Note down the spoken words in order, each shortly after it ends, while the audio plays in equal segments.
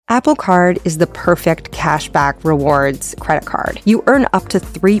Apple Card is the perfect cashback rewards credit card. You earn up to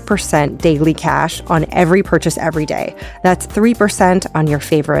 3% daily cash on every purchase every day. That's 3% on your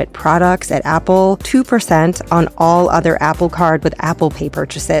favorite products at Apple, 2% on all other Apple Card with Apple Pay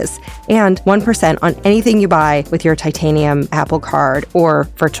purchases, and 1% on anything you buy with your titanium Apple Card or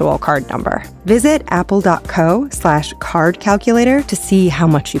virtual card number. Visit apple.co/card calculator to see how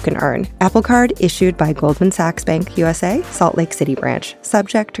much you can earn. Apple Card issued by Goldman Sachs Bank USA, Salt Lake City branch.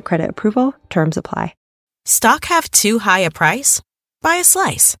 Subject to credit approval. Terms apply. Stock have too high a price? Buy a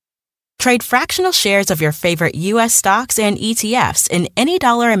slice. Trade fractional shares of your favorite U.S. stocks and ETFs in any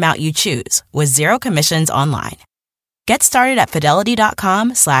dollar amount you choose with zero commissions online. Get started at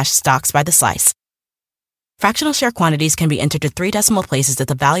fidelity.com/stocks by the slice. Fractional share quantities can be entered to 3 decimal places if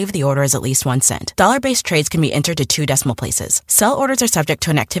the value of the order is at least 1 cent. Dollar-based trades can be entered to 2 decimal places. Sell orders are subject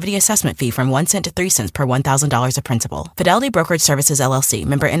to an activity assessment fee from 1 cent to 3 cents per $1,000 of principal. Fidelity Brokerage Services, LLC.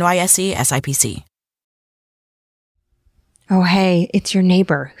 Member NYSE, SIPC. Oh, hey, it's your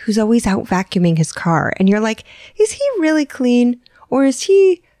neighbor who's always out vacuuming his car. And you're like, is he really clean? Or is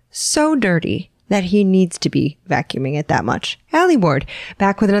he so dirty that he needs to be vacuuming it that much? Allie Ward,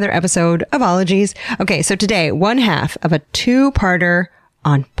 back with another episode of Ologies. Okay, so today, one half of a 2-parter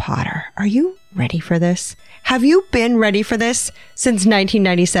on Potter. Are you ready for this? Have you been ready for this since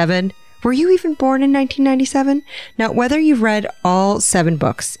 1997? Were you even born in 1997? Now, whether you've read all 7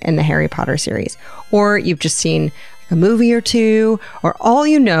 books in the Harry Potter series, or you've just seen a movie or 2, or all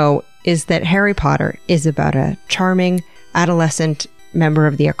you know is that Harry Potter is about a charming adolescent member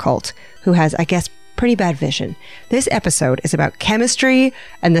of the occult who has, I guess, pretty bad vision. This episode is about chemistry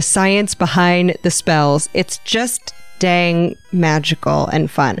and the science behind the spells. It's just dang magical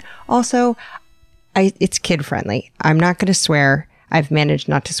and fun. Also, it's kid-friendly. I'm not going to swear. I've managed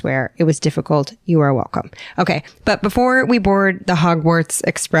not to swear. It was difficult. You are welcome. Okay, but before we board the Hogwarts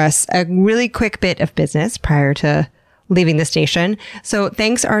Express, a really quick bit of business prior to leaving the station. So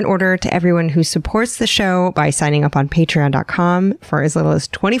thanks are in order to everyone who supports the show by signing up on patreon.com for as little as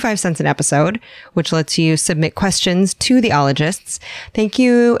 25 cents an episode, which lets you submit questions to the Ologists. Thank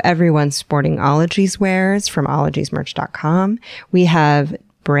you everyone sporting Ologies wares from ologiesmerch.com. We have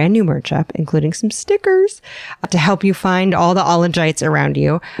brand new merch up, including some stickers to help you find all the Ologites around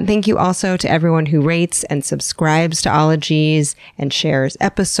you. Thank you also to everyone who rates and subscribes to Ologies and shares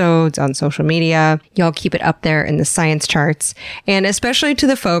episodes on social media. Y'all keep it up there in the science charts. And especially to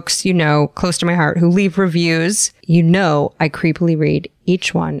the folks, you know, close to my heart who leave reviews. You know, I creepily read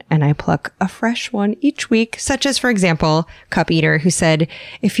each one and I pluck a fresh one each week, such as, for example, Cup Eater, who said,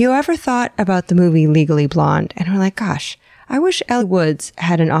 if you ever thought about the movie Legally Blonde, and we're like, gosh, I wish Ellie Woods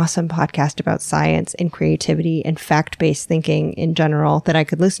had an awesome podcast about science and creativity and fact-based thinking in general that I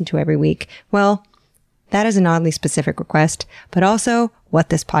could listen to every week. Well, that is an oddly specific request, but also what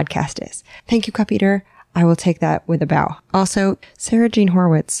this podcast is. Thank you, Cup Eater. I will take that with a bow. Also, Sarah Jean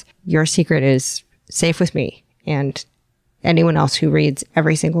Horwitz, your secret is safe with me and anyone else who reads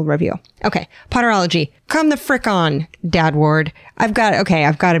every single review. Okay, Potterology. Come the frick on, Dad Ward. I've got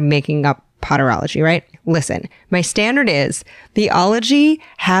it making up Potterology, right? Listen, my standard is the ology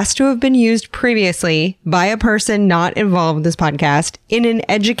has to have been used previously by a person not involved in this podcast in an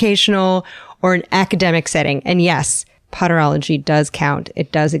educational or an academic setting. And yes, Potterology does count.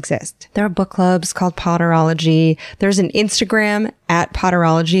 It does exist. There are book clubs called Potterology. There's an Instagram at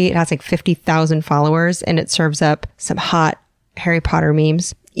Potterology. It has like 50,000 followers and it serves up some hot Harry Potter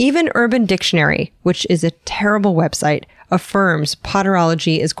memes. Even Urban Dictionary, which is a terrible website, affirms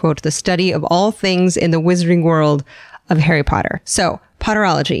Potterology is, quote, the study of all things in the wizarding world of Harry Potter. So,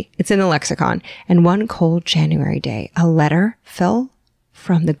 Potterology, it's in the lexicon. And one cold January day, a letter fell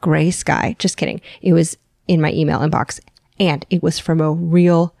from the gray sky. Just kidding. It was in my email inbox. And it was from a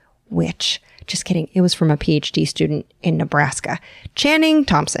real witch. Just kidding. It was from a PhD student in Nebraska, Channing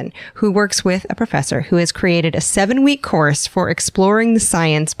Thompson, who works with a professor who has created a 7-week course for exploring the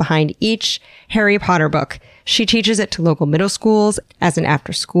science behind each Harry Potter book. She teaches it to local middle schools as an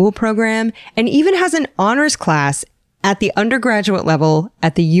after-school program and even has an honors class at the undergraduate level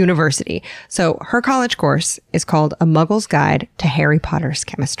at the university. So her college course is called A Muggle's Guide to Harry Potter's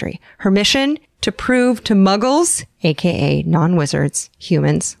Chemistry. Her mission? To prove to muggles, aka non-wizards,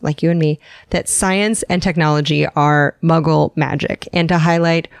 humans like you and me, that science and technology are muggle magic, and to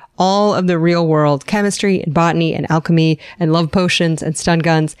highlight all of the real world chemistry and botany and alchemy and love potions and stun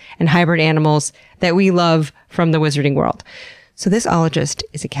guns and hybrid animals that we love from the wizarding world. So this ologist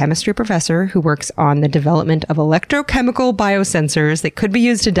is a chemistry professor who works on the development of electrochemical biosensors that could be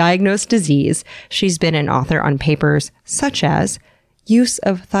used to diagnose disease. She's been an author on papers such as use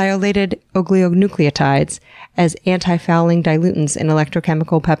of thiolated oligonucleotides as anti-fouling dilutants in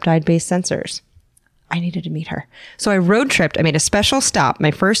electrochemical peptide-based sensors. I needed to meet her. So I road tripped. I made a special stop,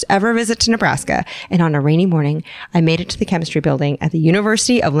 my first ever visit to Nebraska. And on a rainy morning, I made it to the chemistry building at the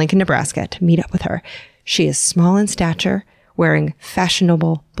University of Lincoln, Nebraska to meet up with her. She is small in stature, wearing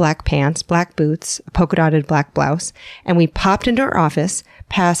fashionable black pants, black boots, a polka-dotted black blouse. And we popped into her office,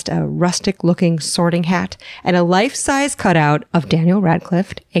 past a rustic-looking sorting hat and a life-size cutout of Daniel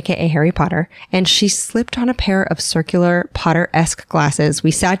Radcliffe, aka Harry Potter, and she slipped on a pair of circular Potter-esque glasses.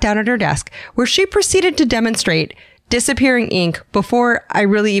 We sat down at her desk, where she proceeded to demonstrate disappearing ink before I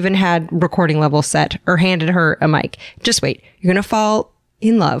really even had recording levels set or handed her a mic. Just wait. You're going to fall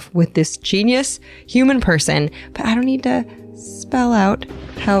in love with this genius human person, but I don't need to spell out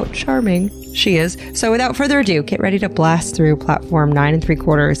how charming she is. So without further ado, get ready to blast through platform 9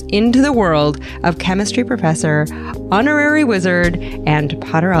 3/4 into the world of chemistry professor, honorary wizard, and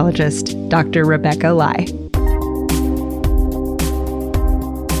Potterologist, Dr. Rebecca Lai.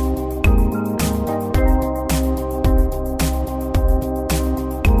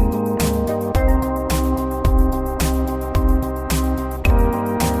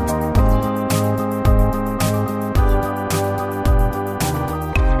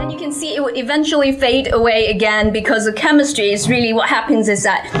 Eventually fade away again, because the chemistry is really what happens is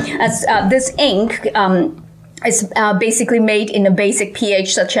that as this ink is basically made in a basic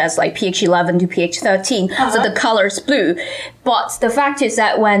pH, such as like pH 11 to pH 13, so the color is blue. But the fact is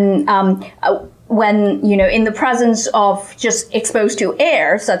that when, you know, in the presence of just exposed to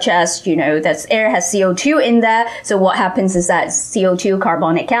air, such as, you know, that air has CO2 in there. So what happens is that CO2,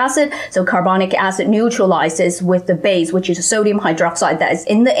 carbonic acid. So carbonic acid neutralizes with the base, which is sodium hydroxide that is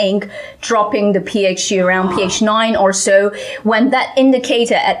in the ink, dropping the pH to around pH 9 or so, when that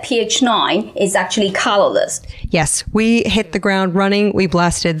indicator at pH 9 is actually colorless. Yes, we hit the ground running. We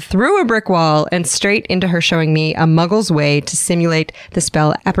blasted through a brick wall and straight into her showing me a muggle's way to simulate the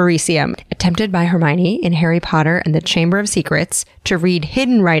spell Aparicium, attempted by Hermione in Harry Potter and the Chamber of Secrets to read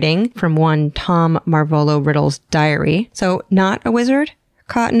hidden writing from one Tom Marvolo Riddle's diary. So not a wizard?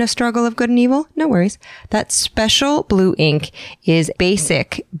 Caught in a struggle of good and evil? No worries. That special blue ink is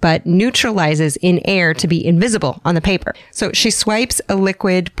basic, but neutralizes in air to be invisible on the paper. So she swipes a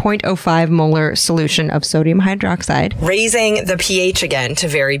liquid 0.05 molar solution of sodium hydroxide, raising the pH again to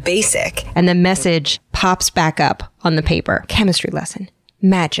very basic, and the message pops back up on the paper. Chemistry lesson.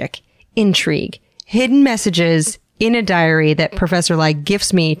 Magic. Intrigue. Hidden messages in a diary that Professor Lai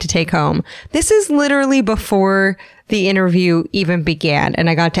gifts me to take home. This is literally before the interview even began, and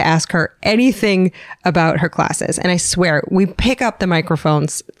I got to ask her anything about her classes. And I swear, we pick up the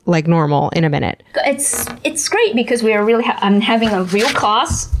microphones like normal in a minute. It's great because we are really having a real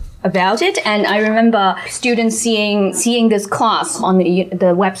class about it, and I remember students seeing this class on the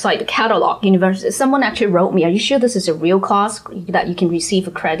website, the catalog, university. Someone actually wrote me, "Are you sure this is a real class that you can receive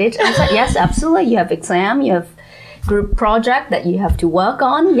a credit?" I said, "Yes, absolutely. You have exam, you have group project that you have to work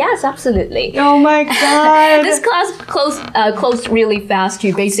on." Yes, absolutely. Oh my God. This class closed really fast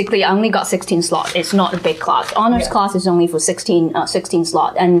too. Basically, I only got 16 slots. It's not a big class. Honors class is only for 16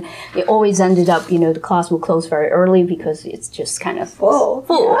 slots. And it always ended up, you know, the class will close very early because it's just kind of full.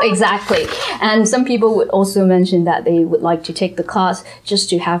 Yeah. Exactly. And some people would also mention that they would like to take the class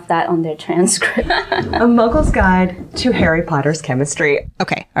just to have that on their transcript. A Muggle's Guide to Harry Potter's Chemistry.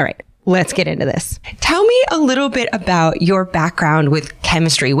 Okay, all right. Let's get into this. Tell me a little bit about your background with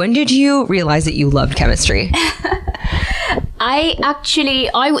chemistry. When did you realize that you loved chemistry?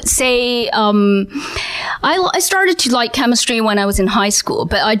 I would say, I started to like chemistry when I was in high school,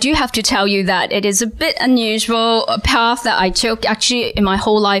 but I do have to tell you that it is a bit unusual path that I took. Actually, in my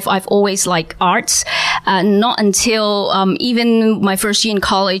whole life, I've always liked arts. Not until, even my first year in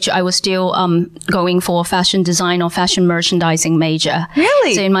college, I was still, going for fashion design or fashion merchandising major.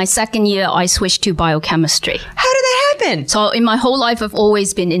 Really? So in my second year, I switched to biochemistry. How did that happen? So in my whole life, I've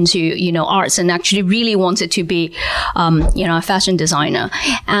always been into, you know, arts and actually really wanted to be, you know, a fashion designer.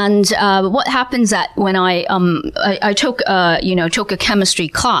 And what happens that when I took a chemistry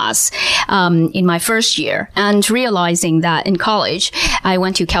class in my first year, and realizing that in college I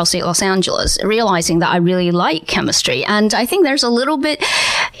went to Cal State Los Angeles, realizing that I really like chemistry, and I think there's a little bit,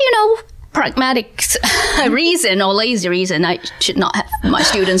 you know, pragmatic reason or lazy reason. I should not have my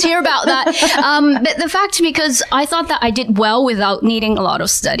students hear about that. But the fact, because I thought that I did well without needing a lot of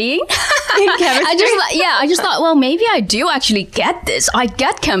studying. In chemistry? I just thought, well, maybe I do actually get this. I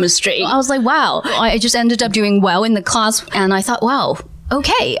get chemistry. I was like, wow. I just ended up doing well in the class, and I thought, wow,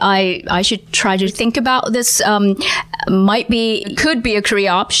 okay, I should try to think about this. Could be a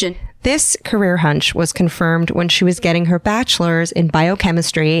career option. This career hunch was confirmed when she was getting her bachelor's in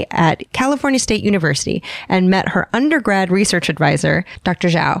biochemistry at California State University and met her undergrad research advisor, Dr.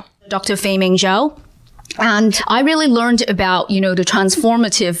 Zhao. Dr. Feiming Zhao. And I really learned about, the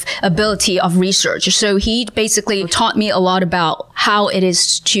transformative ability of research. So he basically taught me a lot about how it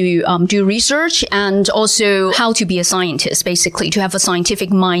is to do research and also how to be a scientist, basically, to have a scientific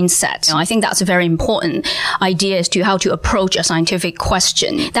mindset. I think that's a very important idea as to how to approach a scientific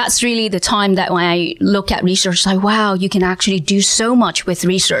question. That's really the time that when I look at research, like, wow, you can actually do so much with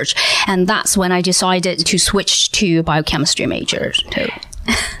research. And that's when I decided to switch to biochemistry major.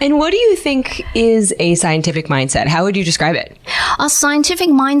 And what do you think is a scientific mindset? How would you describe it? A scientific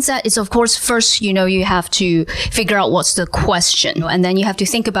mindset is, of course, first, you have to figure out what's the question. And then you have to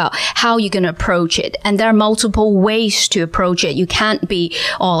think about how you're going to approach it. And there are multiple ways to approach it. You can't be,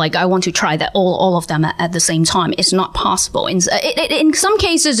 I want to try that all of them at the same time. It's not possible. In some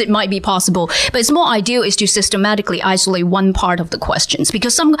cases, it might be possible, but it's more ideal is to systematically isolate one part of the questions,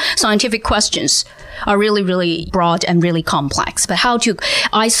 because some scientific questions are really, really broad and really complex. But how to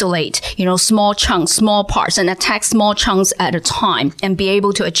isolate, small chunks, small parts, and attack small chunks at a time and be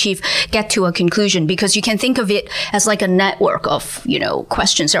able to get to a conclusion, because you can think of it as like a network of,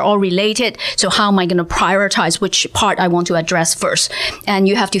 questions. They're all related. So how am I going to prioritize which part I want to address first? And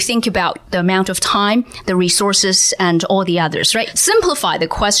you have to think about the amount of time, the resources, and all the others, right? Simplify the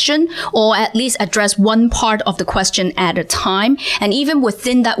question, or at least address one part of the question at a time. And even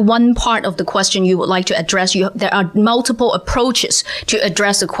within that one part of the question you would like to address, there are multiple approaches to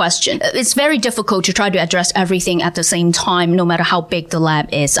address a question. It's very difficult to try to address everything at the same time, no matter how big the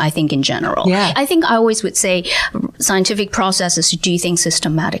lab is, I think, in general. Yeah. I think I always would say scientific process is to do things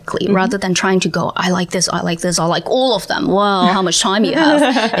systematically, rather than trying to go, I like this, I like all of them. Well, how much time you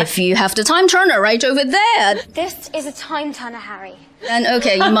have? If you have the time turner right over there. This is a time turner, Harry. Then,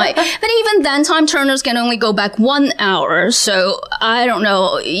 okay, you might. But even then, time turners can only go back 1 hour. So, I don't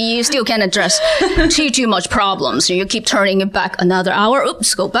know, you still can't address too much problems. You keep turning it back another hour.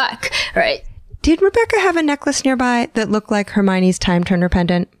 Oops, go back. Right. Did Rebecca have a necklace nearby that looked like Hermione's time turner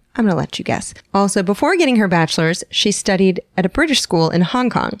pendant? I'm going to let you guess. Also, before getting her bachelor's, she studied at a British school in Hong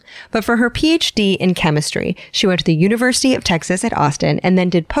Kong. But for her PhD in chemistry, she went to the University of Texas at Austin and then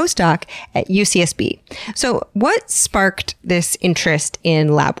did postdoc at UCSB. So what sparked this interest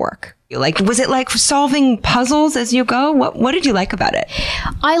in lab work? Was it like solving puzzles as you go? What did you like about it?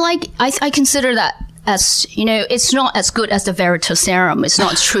 I consider that as, it's not as good as the Veritasium. It's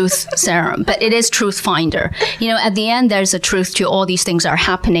not truth serum, but it is truth finder. At the end, there's a truth to all these things that are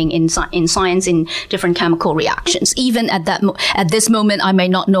happening in science, in different chemical reactions. Even at this moment, I may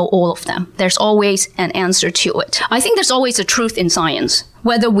not know all of them. There's always an answer to it. I think there's always a truth in science.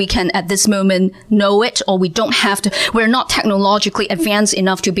 Whether we can at this moment know it or we don't have to, we're not technologically advanced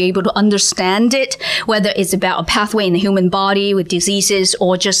enough to be able to understand it, whether it's about a pathway in the human body with diseases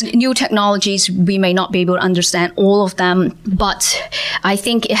or just new technologies, we may not be able to understand all of them. But I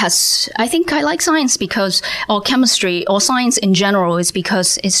think I like science because, or chemistry or science in general, is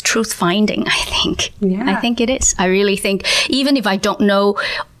because it's truth finding, I think. Yeah. I think it is. I really think even if I don't know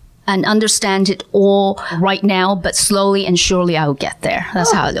and understand it all right now, but slowly and surely I will get there.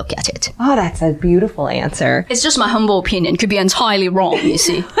 That's how I look at it. Oh, that's a beautiful answer. It's just my humble opinion. Could be entirely wrong, you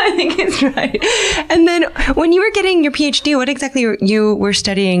see. I think it's right. And then when you were getting your PhD, what exactly you were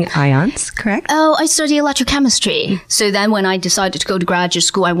studying? Ions, correct? Oh, I studied electrochemistry. So then when I decided to go to graduate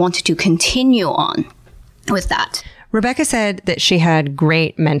school, I wanted to continue on with that. Rebecca said that she had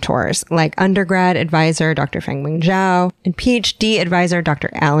great mentors, like undergrad advisor Dr. Feiming Zhao and PhD advisor Dr.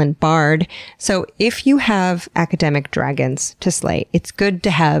 Alan Bard. So if you have academic dragons to slay, it's good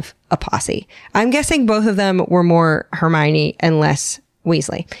to have a posse. I'm guessing both of them were more Hermione and less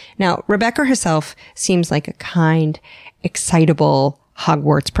Weasley. Now, Rebecca herself seems like a kind, excitable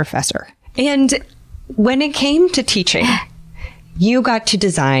Hogwarts professor. And when it came to teaching, you got to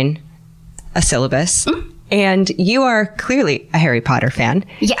design a syllabus. And you are clearly a Harry Potter fan.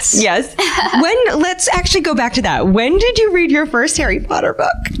 Yes. Yes. Let's actually go back to that. When did you read your first Harry Potter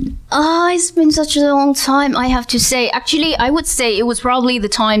book? It's been such a long time, I have to say. Actually, I would say it was probably the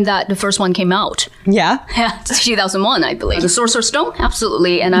time that the first one came out. Yeah? Yeah, 2001, I believe. The Sorcerer's Stone?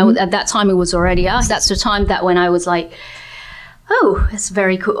 Absolutely. And at that time, it was already out. That's the time that when I was like, oh, it's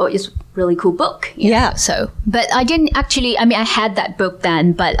very cool. Oh, it's a really cool book. Yeah. So, but I didn't actually, I had that book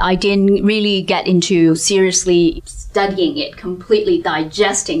then, but I didn't really get into seriously studying it, completely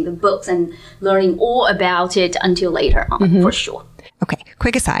digesting the books and learning all about it until later on, for sure. Okay,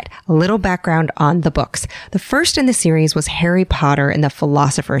 quick aside, a little background on the books. The first in the series was Harry Potter and the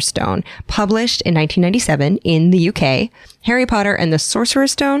Philosopher's Stone, published in 1997 in the UK. Harry Potter and the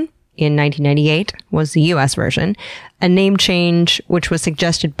Sorcerer's Stone in 1998 was the US version. A name change, which was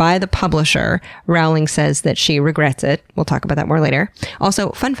suggested by the publisher. Rowling says that she regrets it. We'll talk about that more later.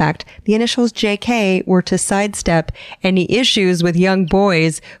 Also, fun fact, the initials JK were to sidestep any issues with young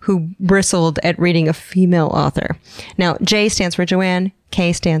boys who bristled at reading a female author. Now, J stands for Joanne.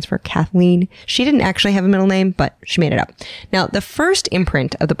 K stands for Kathleen. She didn't actually have a middle name, but she made it up. Now, the first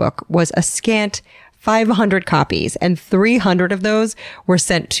imprint of the book was a scant 500 copies, and 300 of those were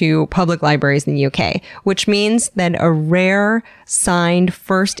sent to public libraries in the UK, which means that a rare signed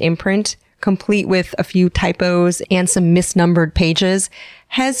first imprint, complete with a few typos and some misnumbered pages,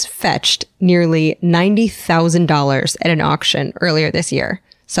 has fetched nearly $90,000 at an auction earlier this year.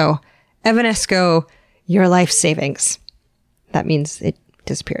 So, Evanesco, your life savings. That means it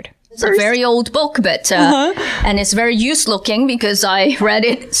disappeared. It's a very old book, but and it's very used looking because I read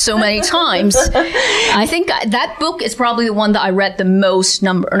it so many times. I think that book is probably the one that I read the most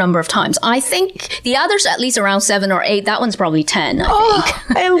number of times. I think the others at least around 7 or 8. That one's probably 10. I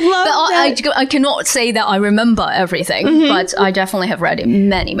think. I love that. I cannot say that I remember everything, but I definitely have read it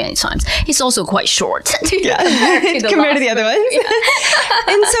many, many times. It's also quite short compared to the other ones.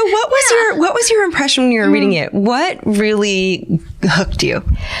 Yeah. And so, what was your impression when you were reading it? What really hooked you?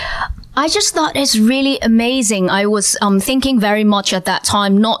 I just thought it's really amazing. I was thinking very much at that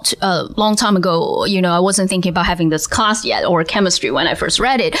time, not a long time ago, I wasn't thinking about having this class yet or chemistry when I first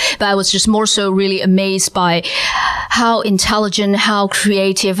read it, but I was just more so really amazed by how intelligent, how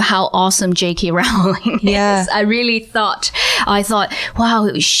creative, how awesome J.K. Rowling is. I really thought,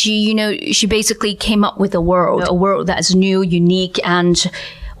 wow, she basically came up with a world that is new, unique, and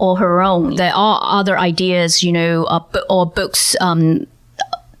all her own. There are other ideas, or books,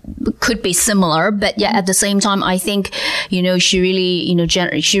 could be similar, but yet at the same time, I think, she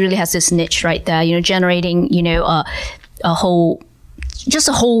really, she really has this niche right there, generating, a whole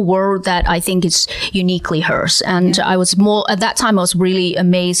world that I think is uniquely hers. And I was at that time, I was really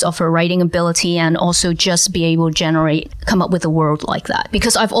amazed of her writing ability and also just be able to come up with a world like that.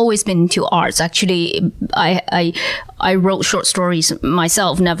 Because I've always been into arts. Actually, I wrote short stories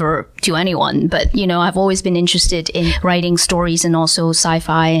myself, never to anyone, but, I've always been interested in writing stories and also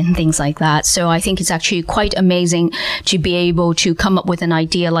sci-fi and things like that. So I think it's actually quite amazing to be able to come up with an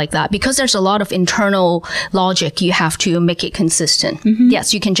idea like that, because there's a lot of internal logic you have to make it consistent. Mm-hmm.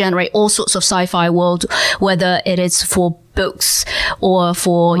 Yes, you can generate all sorts of sci-fi world, whether it is for books or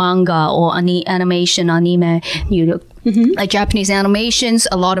for manga or animation, anime, like Japanese animations,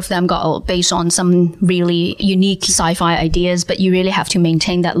 a lot of them got based on some really unique sci-fi ideas, but you really have to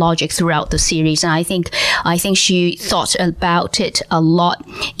maintain that logic throughout the series. And I think she thought about it a lot,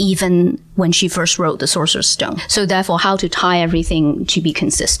 even when she first wrote The Sorcerer's Stone. So therefore, how to tie everything to be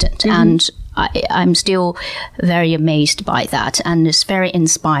consistent. Mm-hmm. And I'm still very amazed by that, and it's very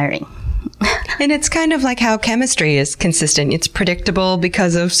inspiring. And it's kind of like how chemistry is consistent. It's predictable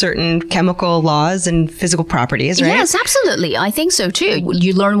because of certain chemical laws and physical properties, right? Yes, absolutely. I think so too.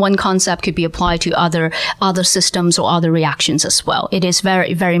 You learn one concept could be applied to other systems or other reactions as well. It is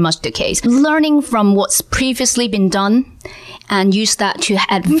very, very much the case. Learning from what's previously been done and use that to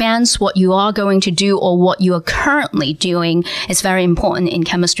advance what you are going to do or what you are currently doing is very important in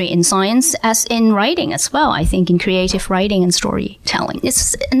chemistry, in science, as in writing as well. I think in creative writing and storytelling.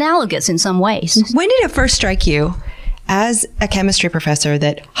 It's analogous in some ways. When did it first strike you as a chemistry professor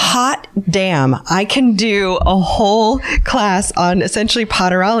that, hot damn, I can do a whole class on essentially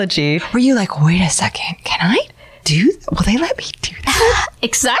potterology? Were you like, wait a second, can I do, will they let me do that?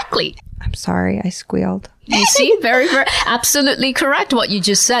 Exactly. I'm sorry, I squealed. You see, very, very, absolutely correct what you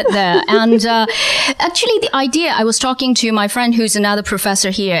just said there. And actually, the idea, I was talking to my friend who's another professor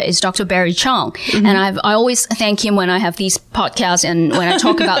here, is Dr. Barry Chong. Mm-hmm. And I always thank him when I have these podcasts and when I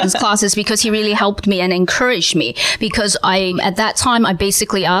talk about these classes, because he really helped me and encouraged me. Because at that time, I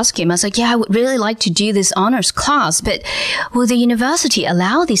basically asked him, I was like, I would really like to do this honors class, but will the university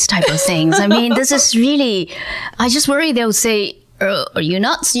allow these type of things? I mean, this is really, I just worry they'll say, are you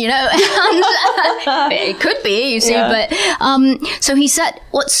nuts? And, it could be, you see, but, so he said,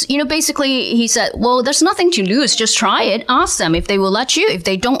 basically he said, well, there's nothing to lose. Just try it. Ask them if they will let you. If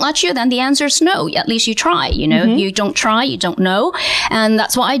they don't let you, then the answer is no. At least you try, Mm-hmm. If you don't try, you don't know. And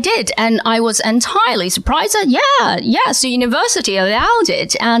that's what I did. And I was entirely surprised that, yes, the university allowed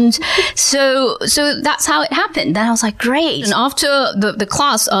it. And so that's how it happened. Then I was like, great. And after the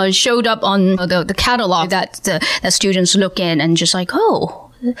class showed up on the catalog that students look in and just like,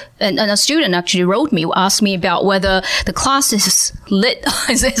 oh, and a student actually wrote me, asked me about whether the class is lit.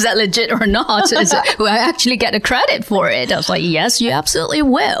 Is that legit or not? Will I actually get the credit for it? I was like, yes, you absolutely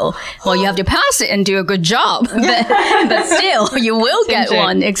will. Well, you have to pass it and do a good job, but still, you will get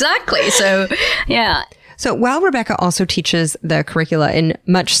one. Exactly. So, yeah. So while Rebecca also teaches the curricula in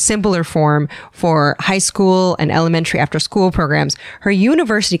much simpler form for high school and elementary after school programs, her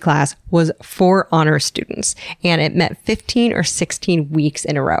university class was for honor students, and it met 15 or 16 weeks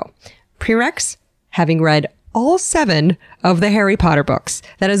in a row. Prereqs, having read all 7 of the Harry Potter books.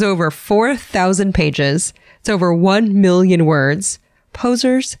 That is over 4,000 pages. It's over 1 million words.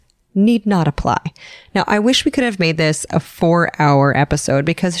 Posers need not apply. Now, I wish we could have made this a 4-hour episode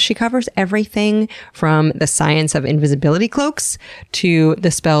because she covers everything from the science of invisibility cloaks to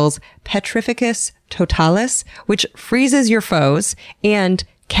the spells Petrificus Totalis, which freezes your foes, and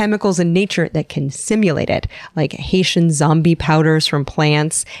chemicals in nature that can simulate it, like Haitian zombie powders from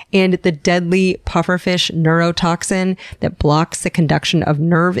plants and the deadly pufferfish neurotoxin that blocks the conduction of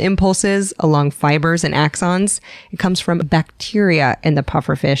nerve impulses along fibers and axons. It comes from bacteria in the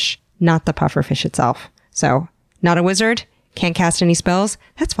pufferfish, not the pufferfish itself. So, not a wizard, can't cast any spells,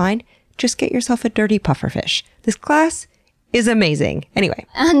 that's fine. Just get yourself a dirty pufferfish. This class is amazing. Anyway.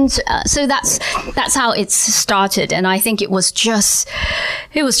 And so that's how it started. And I think it was just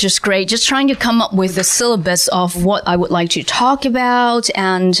great. Just trying to come up with the syllabus of what I would like to talk about.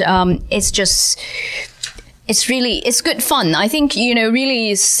 And it's good fun. I think,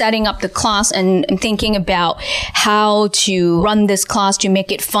 really setting up the class and thinking about how to run this class to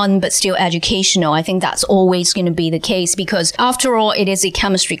make it fun, but still educational. I think that's always going to be the case because after all, it is a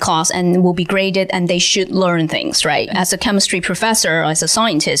chemistry class and will be graded and they should learn things, right? As a chemistry professor, as a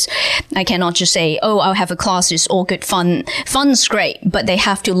scientist, I cannot just say, oh, I'll have a class. It's all good fun. Fun's great, but they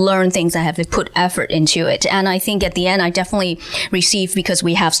have to learn things and have to put effort into it. And I think at the end, I definitely received, because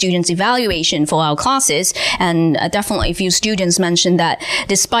we have students evaluation for our classes. And definitely a few students mentioned that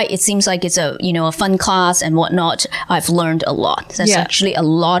despite it seems like it's a fun class and whatnot, I've learned a lot. There's actually a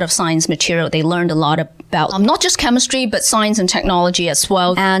lot of science material. They learned a lot about not just chemistry, but science and technology as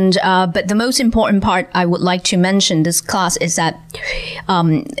well. And but the most important part I would like to mention this class is that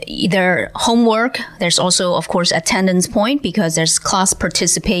their homework, there's also, of course, attendance point because there's class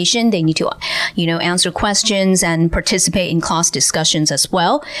participation. They need to, answer questions and participate in class discussions as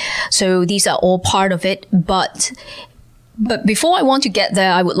well. So these are all part of it. But before I want to get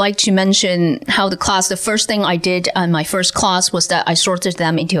there, I would like to mention how the first thing I did on my first class was that I sorted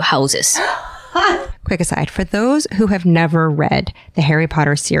them into houses. Quick aside, for those who have never read the Harry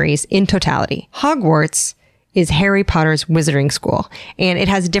Potter series in totality, Hogwarts is Harry Potter's wizarding school, and it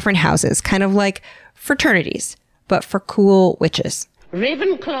has different houses, kind of like fraternities, but for cool witches.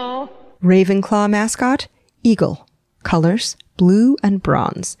 Ravenclaw. Ravenclaw mascot, eagle. Colors, blue and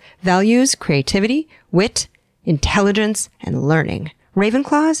bronze. Values, creativity, wit, intelligence, and learning.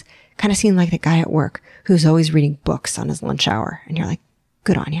 Ravenclaws kind of seem like the guy at work who's always reading books on his lunch hour, and you're like,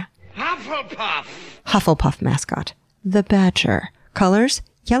 good on ya. Hufflepuff. Hufflepuff mascot, the badger. Colors,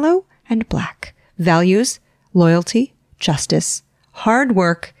 yellow and black. Values, loyalty, justice, hard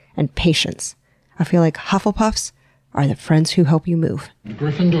work, and patience. I feel like Hufflepuffs are the friends who help you move.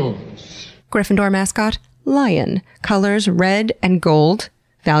 Gryffindors. Gryffindor mascot, lion. Colors, red and gold.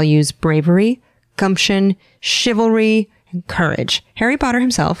 Values, bravery, gumption, chivalry, and courage. Harry Potter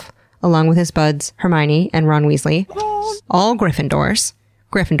himself, along with his buds Hermione and Ron Weasley, all Gryffindors.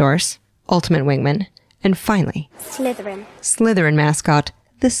 Gryffindors, ultimate wingman. And finally, Slytherin. Slytherin mascot,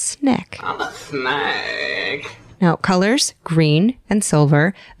 the snake. I'm a snake. Now, colors, green and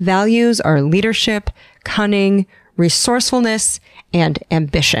silver. Values are leadership, cunning, resourcefulness, and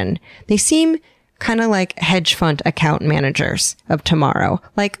ambition. They seem kind of like hedge fund account managers of tomorrow.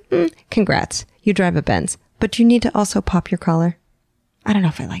 Like, congrats, you drive a Benz, but you need to also pop your collar. I don't know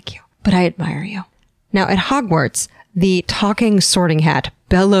if I like you, but I admire you. Now, at Hogwarts, the talking sorting hat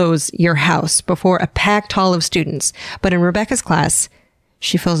bellows your house before a packed hall of students. But in Rebecca's class,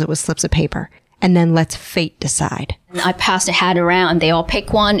 she fills it with slips of paper and then lets fate decide. I pass the hat around and they all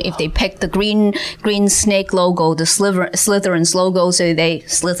pick one. If they pick the green snake logo, the Slytherin's logo, so they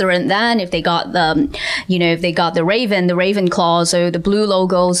Slytherin then. If they got the, if they got the Ravenclaw, so the blue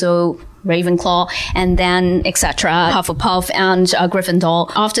logo, so Ravenclaw, and then etc. Hufflepuff and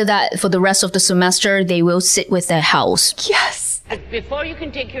Gryffindor. After that, for the rest of the semester, they will sit with their house. Yes! Before you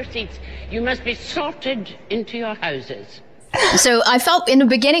can take your seats, you must be sorted into your houses. So I felt in the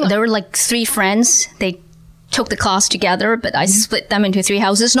beginning, there were like 3 friends. They took the class together, but I split them into 3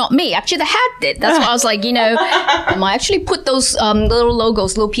 houses. Not me. Actually, the hat did. That's why I was like, I actually put those little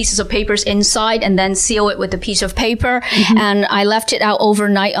logos, little pieces of papers inside and then seal it with a piece of paper. And I left it out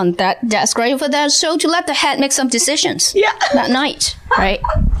overnight on that desk right over there. So to let the hat make some decisions that night, right?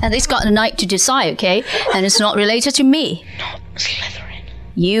 And it's got a night to decide, okay? And it's not related to me. Not Slytherin.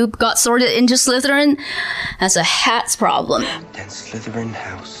 You got sorted into Slytherin. That's a hat's problem. Then Slytherin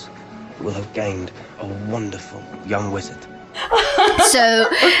House will have gained a wonderful young wizard. So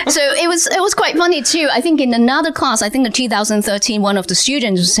it was quite funny too. I think in another class, I think in 2013, one of the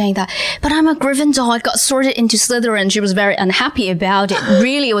students was saying that, but I'm a Gryffindor. I got sorted into Slytherin. She was very unhappy about it.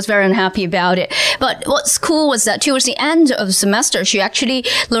 Really was very unhappy about it. But what's cool was that towards the end of the semester, she actually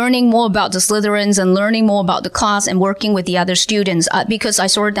learning more about the Slytherins and learning more about the class and working with the other students because I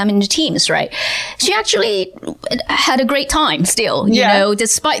sorted them into teams, right? She actually had a great time still, you know,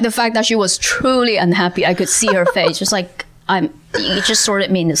 despite the fact that she was truly unhappy. I could see her face. Just like, you just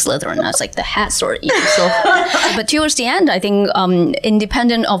sorted me into Slytherin. I was like, the hat sorted you. So, but towards the end, I think,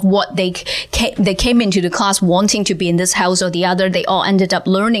 independent of what they came into the class wanting to be in this house or the other, they all ended up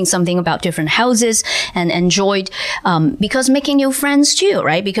learning something about different houses and enjoyed, because making new friends too,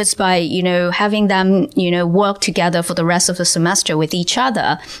 right? Because by, having them, work together for the rest of the semester with each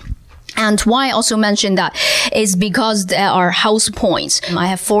other. And why I also mentioned that is because there are house points. I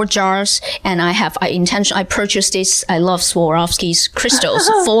have 4 jars and I purchased this. I love Swarovski's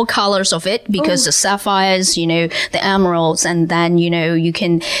crystals, 4 colors of it because the sapphires, the emeralds, and then, you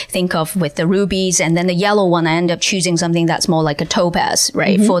can think of with the rubies, and then the yellow one, I end up choosing something that's more like a topaz,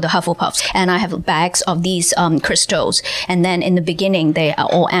 right? For the Hufflepuffs. And I have bags of these, crystals. And then in the beginning, they are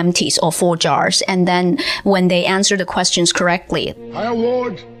all empties, all 4 jars. And then when they answer the questions correctly, I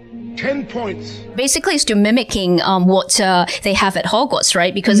award 10 points. Basically, it's to mimicking what they have at Hogwarts,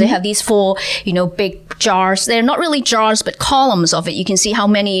 right? Because they have these 4, big jars. They're not really jars, but columns of it. You can see how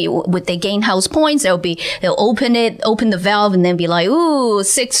many would they gain house points. They'll open the valve, and then be like, ooh,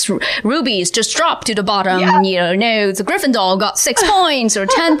 6 rubies just dropped to the bottom. Yeah. The Gryffindor got 6 points or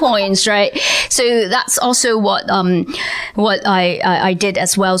 10 points, right? So that's also what I did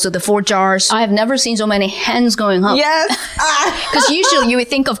as well. So the 4 jars. I have never seen so many hands going up. Yes. Because usually you would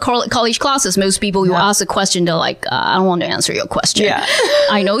think of college classes, most people, you ask a question, they're like, I don't want to answer your question. Yeah.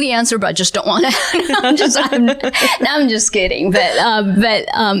 I know the answer, but I just don't want to. I'm just kidding.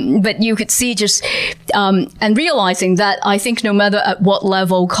 But you could see just, and realizing that I think no matter at what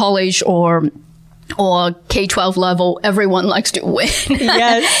level, college or K-12 level, everyone likes to win.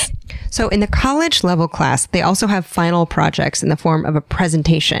 Yes. So in the college level class, they also have final projects in the form of a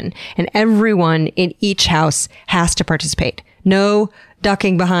presentation, and everyone in each house has to participate. No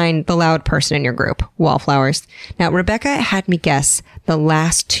ducking behind the loud person in your group. Wallflowers. Now, Rebecca had me guess the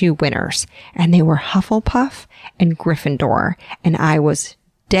last 2 winners, and they were Hufflepuff and Gryffindor, and I was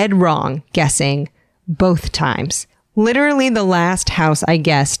dead wrong guessing both times. Literally the last house I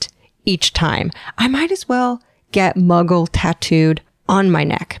guessed each time. I might as well get Muggle tattooed on my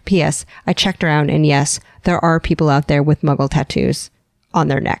neck. P.S. I checked around, and yes, there are people out there with Muggle tattoos on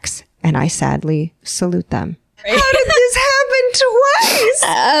their necks, and I sadly salute them. How did this happen twice?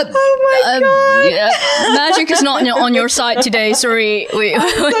 Oh my God. Yeah. Magic is not on your side today. Sorry. Such a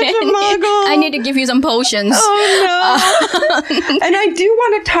muggle. I need to give you some potions. Oh no. And I do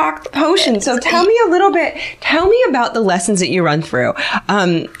want to talk potions. So tell me about the lessons that you run through.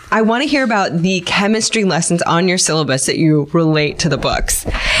 I want to hear about the chemistry lessons on your syllabus that you relate to the books.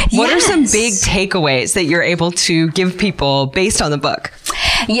 What are some big takeaways that you're able to give people based on the book?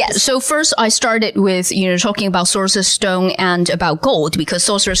 Yeah. So first I started with, talking about Sorcerer's Stone and about gold, because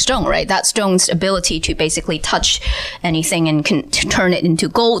Sorcerer's Stone, right? That stone's ability to basically touch anything and can turn it into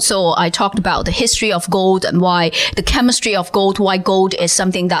gold. So I talked about the history of gold and why the chemistry of gold, why gold is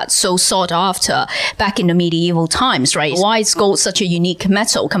something that's so sought after back in the medieval times, right? Why is gold such a unique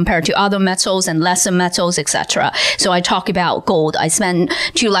metal compared to other metals and lesser metals, etc. So I talk about gold. I spent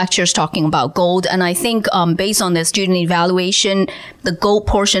 2 lectures talking about gold. And I think, based on the student evaluation, the gold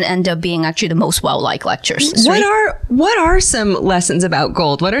portion ended up being actually the most well-liked lectures. What are some lessons about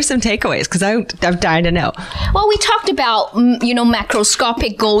gold? What are some takeaways? Because I've died to know. Well, we talked about,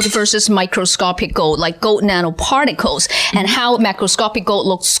 macroscopic gold versus microscopic gold, like gold nanoparticles, and how macroscopic gold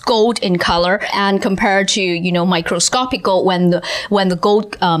looks gold in color, and compared to, microscopic gold, when the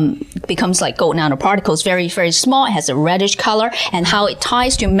gold becomes like gold nanoparticles, very, very small, it has a reddish color, and how it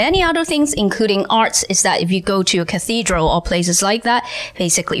ties to many other things, including arts, is that if you go to a cathedral or places like that,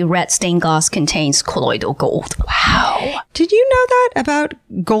 basically red stained glass contains colloidal gold. Wow. Did you know that about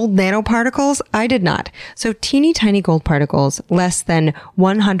gold nanoparticles? I did not. So teeny tiny gold particles, less than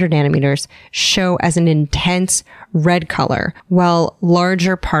 100 nanometers, show as an intense red color, while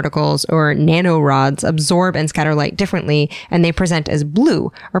larger particles or nanorods absorb and scatter light differently, and they present as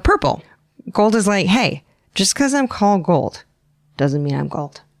blue or purple. Gold is like, hey, just because I'm called gold doesn't mean I'm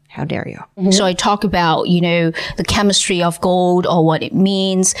gold. How dare you? So I talk about, the chemistry of gold or what it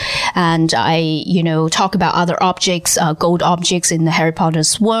means. And I, talk about other objects, gold objects in the Harry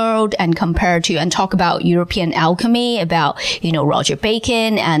Potter's world and talk about European alchemy, about, Roger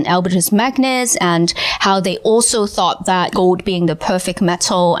Bacon and Albertus Magnus and how they also thought that gold being the perfect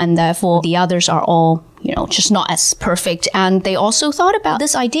metal and therefore the others are all just not as perfect. And they also thought about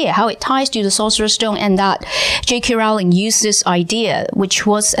this idea, how it ties to the Sorcerer's Stone, and that J.K. Rowling used this idea, which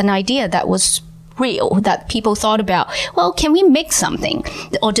was an idea that was real, that people thought about, well, can we make something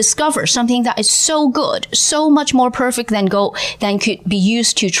or discover something that is so good, so much more perfect than gold, than could be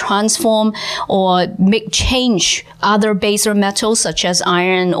used to transform or change other baser metals such as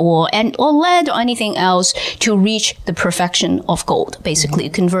iron or lead or anything else to reach the perfection of gold, basically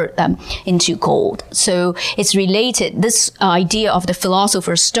convert them into gold. So it's related, this idea of the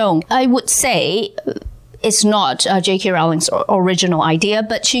Philosopher's Stone, I would say, it's not J.K. Rowling's original idea,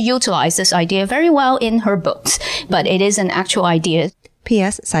 but she utilized this idea very well in her books. But it is an actual idea.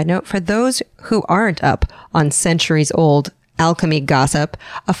 P.S. Side note, for those who aren't up on centuries-old alchemy gossip,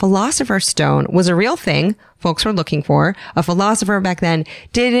 a Philosopher's Stone was a real thing folks were looking for. A philosopher back then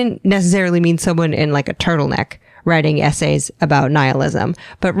didn't necessarily mean someone in like a turtleneck writing essays about nihilism,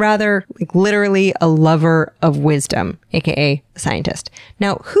 but rather literally a lover of wisdom, aka a scientist.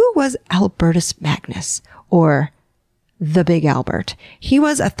 Now, who was Albertus Magnus, or the Big Albert? He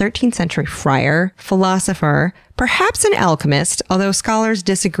was a 13th century friar, philosopher, perhaps an alchemist, although scholars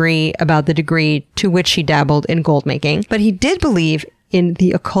disagree about the degree to which he dabbled in gold making, but he did believe in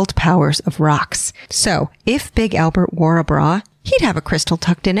the occult powers of rocks. So, if Big Albert wore a bra, he'd have a crystal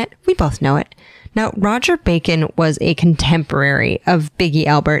tucked in it. We both know it. Now, Roger Bacon was a contemporary of Biggie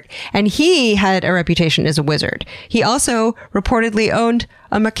Albert, and he had a reputation as a wizard. He also reportedly owned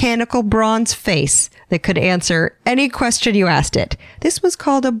a mechanical bronze face that could answer any question you asked it. This was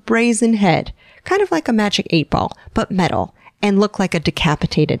called a brazen head, kind of like a magic 8-ball, but metal, and look like a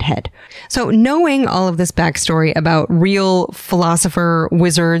decapitated head. So knowing all of this backstory about real philosopher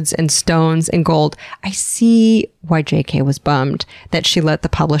wizards and stones and gold, I see why JK was bummed that she let the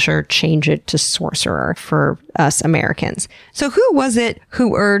publisher change it to sorcerer for us Americans. So who was it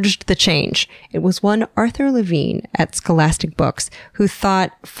who urged the change? It was one Arthur Levine at Scholastic Books who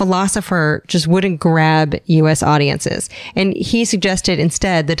thought philosopher just wouldn't grab U.S. audiences. And he suggested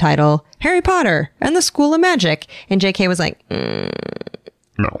instead the title Harry Potter and the School of Magic. And JK was like,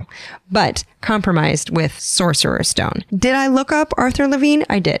 no. But compromised with Sorcerer's Stone. Did I look up Arthur Levine?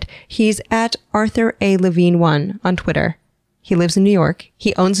 I did. He's at Arthur A. Levine 1 on Twitter. He lives in New York.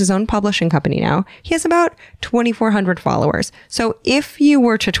 He owns his own publishing company now. He has about 2,400 followers. So if you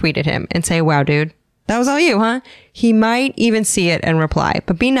were to tweet at him and say, wow, dude, that was all you, huh? He might even see it and reply.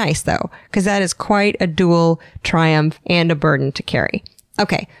 But be nice, though, because that is quite a dual triumph and a burden to carry.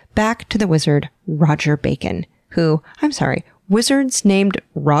 Okay, back to the wizard Roger Bacon, who, I'm sorry, wizards named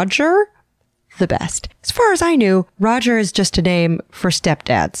Roger? The best. As far as I knew, Roger is just a name for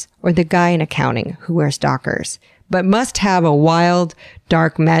stepdads or the guy in accounting who wears Dockers, but must have a wild,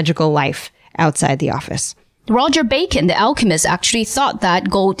 dark, magical life outside the office. Roger Bacon, the alchemist, actually thought that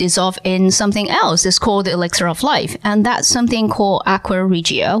gold dissolved in something else. It's called the elixir of life. And that's something called aqua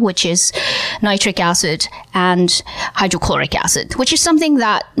regia, which is nitric acid and hydrochloric acid, which is something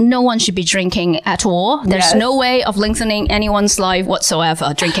that no one should be drinking at all. There's no way of lengthening anyone's life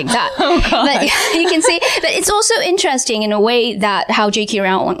whatsoever drinking that. But you can see, but it's also interesting in a way that how J.K.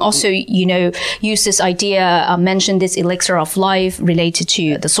 Rowling also, used this idea, mentioned this elixir of life related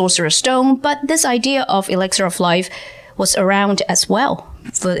to the Sorcerer's Stone. But this idea of elixir of life was around as well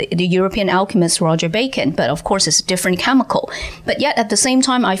for the European alchemist Roger Bacon, but of course it's a different chemical. But yet at the same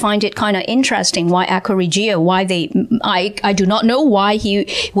time, I find it kind of interesting why aqua regia, I do not know why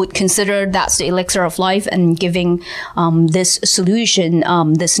he would consider that's the elixir of life and giving this solution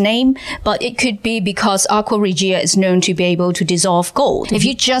this name, but it could be because aqua regia is known to be able to dissolve gold. Mm-hmm. If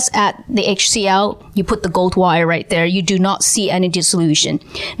you just add the HCl, you put the gold wire right there, you do not see any dissolution.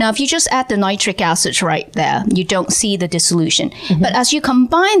 Now, if you just add the nitric acid right there, you don't see the dissolution. Mm-hmm. But as you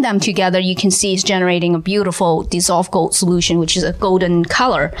combine them together, you can see it's generating a beautiful dissolved gold solution, which is a golden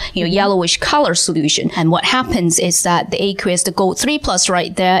color, yellowish color solution. And what happens is that the aqueous, the gold 3+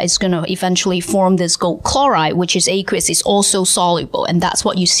 right there, is going to eventually form this gold chloride, which is aqueous, is also soluble. And that's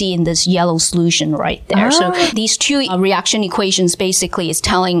what you see in this yellow solution right there. So these two reaction equations basically is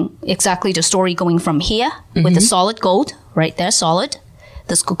telling exactly the story going from here with the solid gold right there, solid,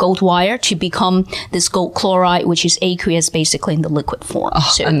 this gold wire, to become this gold chloride, which is aqueous basically in the liquid form.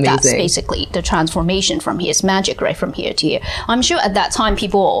 So amazing. That's basically the transformation from here. It's magic right from here to here. I'm sure at that time,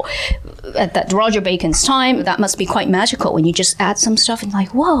 people, at that Roger Bacon's time, that must be quite magical when you just add some stuff and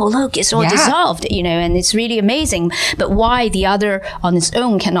like, whoa, look, it's all dissolved, and it's really amazing. But why the other on its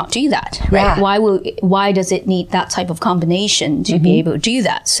own cannot do that, right? Why does it need that type of combination to be able to do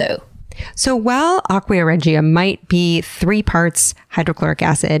that? So while Aqua Regia might be 3 parts hydrochloric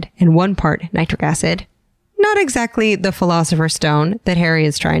acid and 1 part nitric acid, not exactly the philosopher's stone that Harry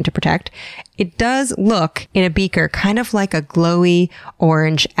is trying to protect, it does look in a beaker kind of like a glowy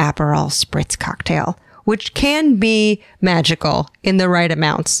orange Aperol spritz cocktail, which can be magical in the right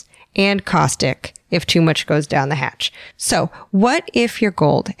amounts and caustic if too much goes down the hatch. So what if your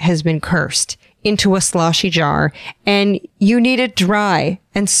gold has been cursed into a sloshy jar and you need it dry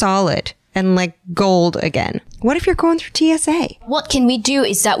and solid and like gold again? What if you're going through TSA? What can we do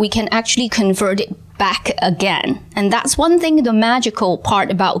is that we can actually convert it back again. And that's one thing, the magical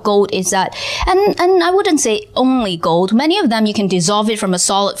part about gold is that, and I wouldn't say only gold, many of them you can dissolve it from a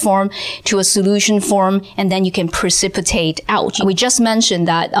solid form to a solution form, and then you can precipitate out. We just mentioned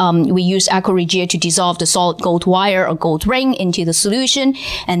that we use Aqua Regia to dissolve the solid gold wire or gold ring into the solution,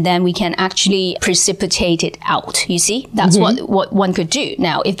 and then we can actually precipitate it out. You see, that's what one could do.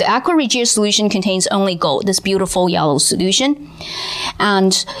 Now, if the Aqua Regia solution contains only gold, this beautiful yellow solution,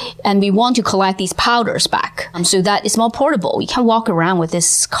 and we want to collect these powders back, so that it's more portable. You can't walk around with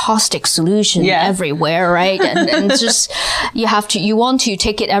this caustic solution everywhere, right? and just you want to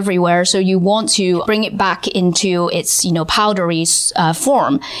take it everywhere, so you want to bring it back into its powdery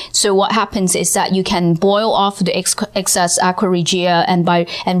form. So what happens is that you can boil off the excess Aqua Regia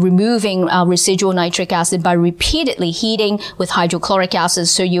and removing residual nitric acid by repeatedly heating with hydrochloric acid.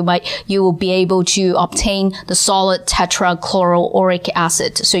 So you will be able to obtain the solid tetrachloroauric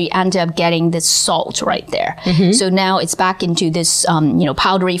acid. So you end up getting this salt right there. So now it's back into this,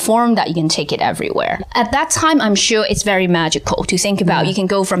 powdery form that you can take it everywhere. At that time, I'm sure it's very magical to think about. You can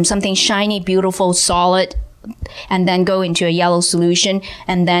go from something shiny, beautiful, solid, and then go into a yellow solution,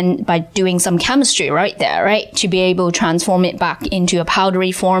 and then by doing some chemistry right there, right, to be able to transform it back into a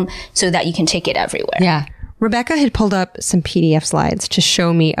powdery form so that you can take it everywhere. Yeah. Rebecca had pulled up some PDF slides to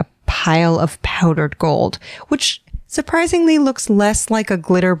show me a pile of powdered gold, which surprisingly looks less like a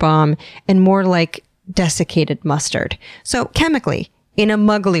glitter bomb and more like desiccated mustard. So chemically, in a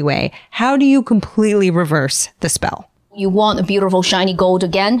muggly way, how do you completely reverse the spell? You want a beautiful shiny gold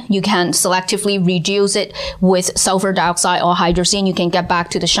again, you can selectively reduce it with sulfur dioxide or hydrazine. You can get back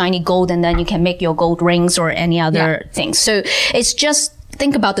to the shiny gold, and then you can make your gold rings or any other things. So it's just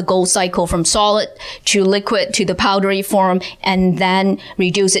think about the gold cycle from solid to liquid to the powdery form, and then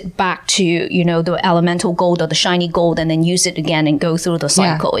reduce it back to, the elemental gold or the shiny gold, and then use it again and go through the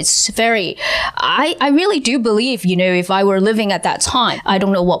cycle. It's very, I really do believe, if I were living at that time, I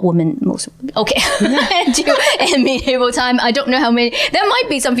don't know what women do in medieval time. I don't know how many, there might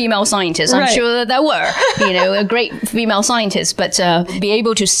be some female scientists. I'm sure that there were, a great female scientist, but be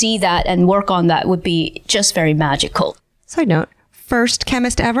able to see that and work on that would be just very magical. Side note, first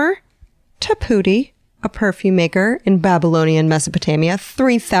chemist ever, Taputi, a perfume maker in Babylonian Mesopotamia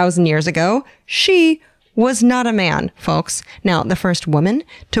 3,000 years ago. She was not a man, folks. Now, the first woman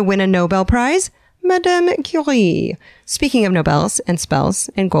to win a Nobel Prize, Madame Curie. Speaking of Nobels and spells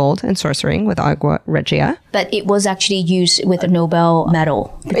and gold and sorcering with Aqua Regia. But it was actually used with a Nobel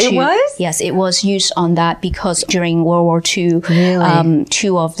medal. It was? Yes, it was used on that because during World War II,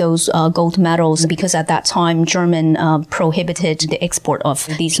 2 of those gold medals, because at that time, German prohibited the export of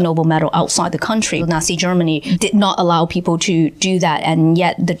these Nobel medals outside the country. Nazi Germany did not allow people to do that. And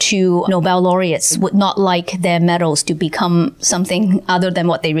yet the 2 Nobel laureates would not like their medals to become something other than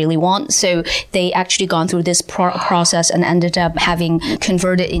what they really want. So they actually gone through this process and ended up having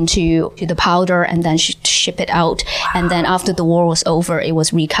converted into the powder and then ship it out. And then after the war was over, it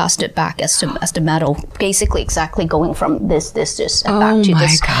was recasted back as the metal, basically exactly going from this and back to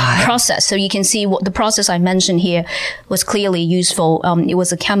this process. So you can see what the process I mentioned here was clearly useful. It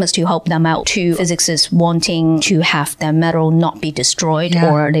was a chemist who helped them out, 2 physicists wanting to have their metal not be destroyed,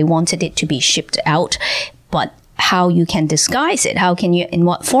 or they wanted it to be shipped out. But how you can disguise it, how can you, in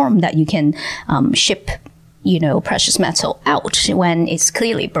what form that you can ship precious metal out when it's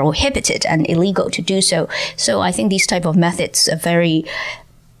clearly prohibited and illegal to do so. So I think these type of methods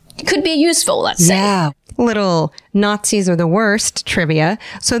could be useful, let's say. Yeah. Little Nazis are the worst trivia.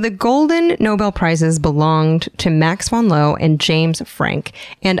 So the Golden Nobel Prizes belonged to Max von Lohe and James Franck,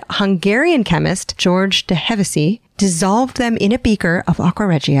 and Hungarian chemist George de Hevesy dissolved them in a beaker of aqua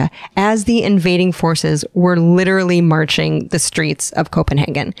regia as the invading forces were literally marching the streets of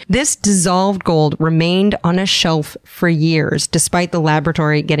Copenhagen. This dissolved gold remained on a shelf for years, despite the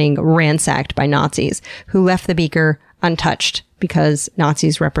laboratory getting ransacked by Nazis, who left the beaker untouched because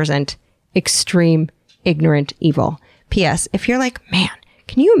Nazis represent extreme ignorant evil. P.S. If you're like, man,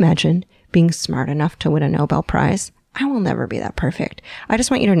 can you imagine being smart enough to win a Nobel Prize? I will never be that perfect. I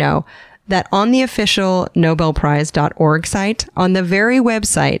just want you to know that on the official nobelprize.org site, on the very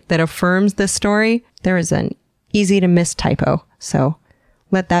website that affirms this story, there is an easy to miss typo. So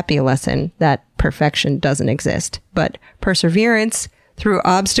let that be a lesson that perfection doesn't exist. But perseverance through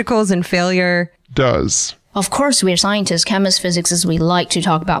obstacles and failure does. Of course, we're scientists, chemists, physicists, we like to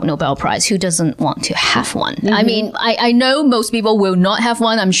talk about Nobel Prize. Who doesn't want to have one? I mean, I know most people will not have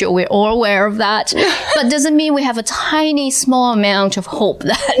one. I'm sure we're all aware of that. But doesn't mean we have a tiny, small amount of hope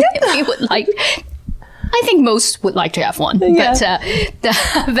that we would like. I think most would like to have one. Yeah.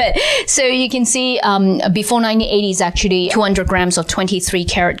 But so you can see before 1980s, actually 200 grams of 23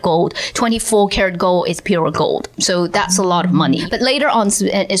 karat gold, 24 karat gold is pure gold. So that's a lot of money. But later on,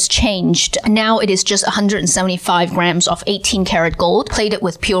 it's changed. Now it is just 175 grams of 18 karat gold plated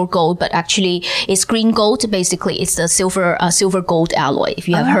with pure gold, but actually it's green gold. Basically, it's the silver gold alloy. If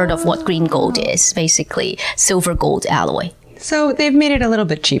you have heard of what green gold is, basically silver gold alloy. So they've made it a little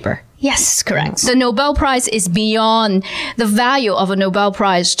bit cheaper. Yes, correct. The Nobel Prize is beyond the value of a Nobel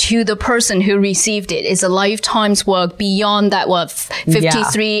Prize to the person who received it. It's a lifetime's work beyond that,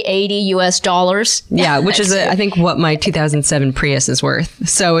 $53.80 US. Yeah, which is, I think, what my 2007 Prius is worth.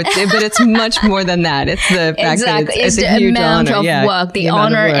 So but it's much more than that. It's the fact that it's a huge honor. Of work, the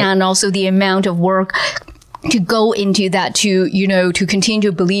honor and also the amount of work to go into that, to continue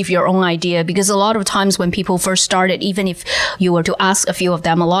to believe your own idea. Because a lot of times when people first started, even if you were to ask a few of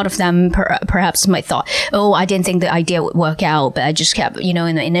them, a lot of them perhaps might thought, oh, I didn't think the idea would work out, but I just kept,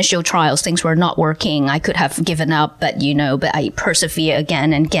 in the initial trials, things were not working. I could have given up, but I persevere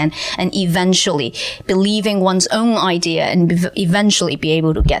again and again, and eventually believing one's own idea and eventually be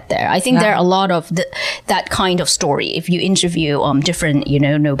able to get there. I think there are a lot of that kind of story. If you interview different,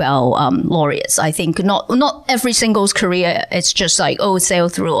 Nobel laureates, I think not every single's career, it's just like, sail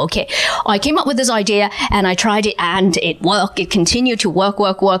through. Okay, I came up with this idea and I tried it and it worked. It continued to work.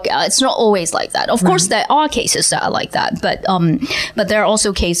 It's not always like that. Of course, there are cases that are like that, but there are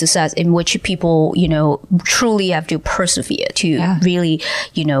also cases in which people, truly have to persevere to really,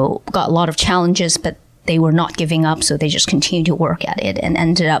 got a lot of challenges, but they were not giving up. So they just continued to work at it and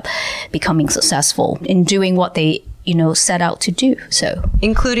ended up becoming successful in doing what they set out to do. So,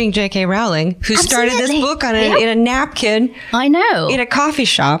 including J.K. Rowling, who started this book in a napkin. I know. In a coffee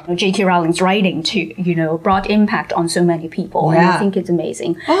shop. J.K. Rowling's writing brought impact on so many people. Yeah. And I think it's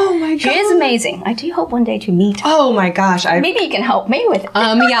amazing. Oh my God. She is amazing. I do hope one day to meet her. Oh my gosh. Maybe you can help me with it.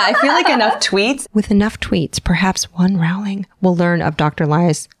 Yeah, I feel like enough tweets. With enough tweets, perhaps one Rowling will learn of Dr.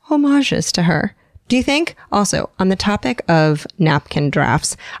 Li's homages to her. Do you think? Also, on the topic of napkin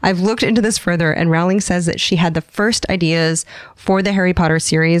drafts, I've looked into this further, and Rowling says that she had the first ideas for the Harry Potter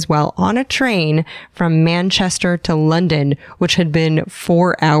series while on a train from Manchester to London, which had been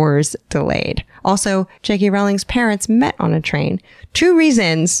 4 hours delayed. Also, J.K. Rowling's parents met on a train. 2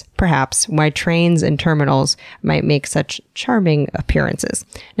 reasons, perhaps, why trains and terminals might make such charming appearances.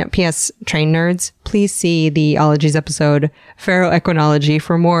 Now, P.S. train nerds, please see the Ologies episode, Ferroequinology,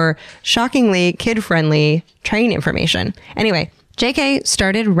 for more shockingly kid-friendly train information. Anyway, J.K.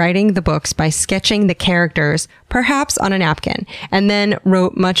 started writing the books by sketching the characters, perhaps on a napkin, and then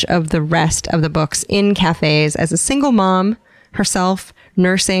wrote much of the rest of the books in cafes as a single mom, herself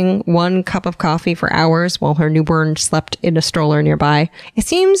nursing 1 cup of coffee for hours while her newborn slept in a stroller nearby. It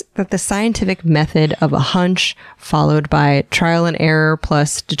seems that the scientific method of a hunch followed by trial and error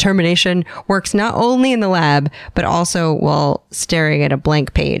plus determination works not only in the lab, but also while staring at a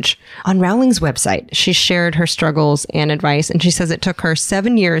blank page. On Rowling's website, she shared her struggles and advice, and she says it took her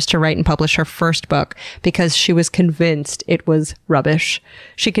 7 years to write and publish her first book because she was convinced it was rubbish.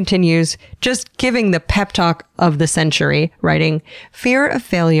 She continues, just giving the pep talk of the century, writing, "Fear Fear of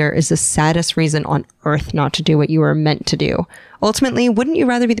failure is the saddest reason on earth not to do what you were meant to do. Ultimately, wouldn't you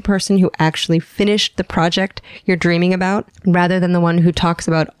rather be the person who actually finished the project you're dreaming about rather than the one who talks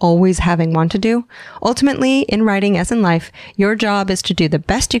about always having one to do? Ultimately, in writing as in life, your job is to do the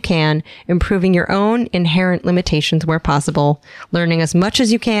best you can, improving your own inherent limitations where possible, learning as much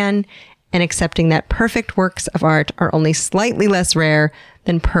as you can, and accepting that perfect works of art are only slightly less rare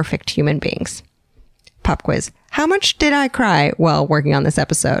than perfect human beings. Pop quiz. How much did I cry while working on this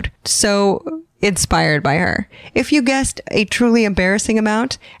episode? So inspired by her. If you guessed a truly embarrassing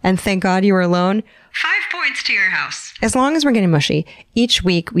amount, and thank God you were alone, 5 points to your house. As long as we're getting mushy, each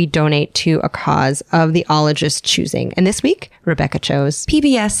week we donate to a cause of the ologist's choosing. And this week, Rebecca chose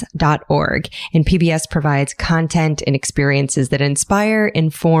PBS.org. And PBS provides content and experiences that inspire,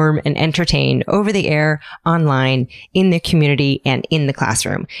 inform, and entertain over the air, online, in the community, and in the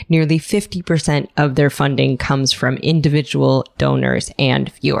classroom. Nearly 50% of their funding comes from individual donors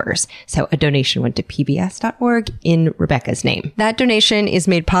and viewers. So a donation went to PBS.org in Rebecca's name. That donation is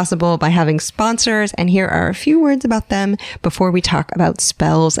made possible by having sponsors, and here are a few words about them before we talk about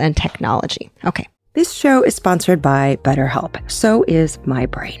spells and technology. Okay. This show is sponsored by BetterHelp. So is my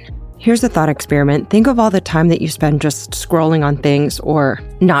brain. Here's a thought experiment. Think of all the time that you spend just scrolling on things or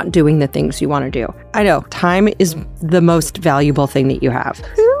not doing the things you want to do. I know, time is the most valuable thing that you have.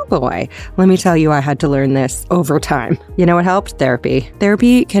 Oh boy, let me tell you, I had to learn this over time. You know what helped? Therapy.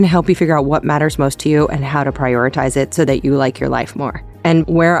 Therapy can help you figure out what matters most to you and how to prioritize it so that you like your life more. And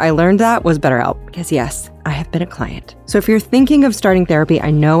where I learned that was BetterHelp, because yes, I have been a client. So if you're thinking of starting therapy,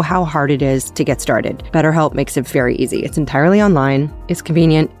 I know how hard it is to get started. BetterHelp makes it very easy. It's entirely online, it's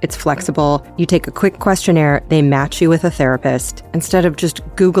convenient, it's flexible. You take a quick questionnaire, they match you with a therapist. Instead of just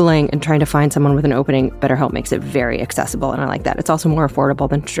Googling and trying to find someone with an opening, BetterHelp makes it very accessible, and I like that. It's also more affordable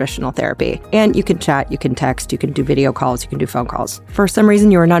than traditional therapy. And you can chat, you can text, you can do video calls, you can do phone calls. For some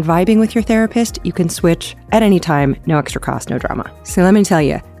reason you are not vibing with your therapist, you can switch at any time, no extra cost, no drama. So let me tell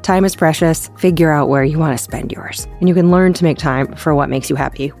you, time is precious. Figure out where you want to spend yours. And you can learn to make time for what makes you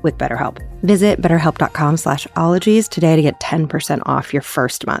happy with BetterHelp. Visit betterhelp.com/ologies today to get 10% off your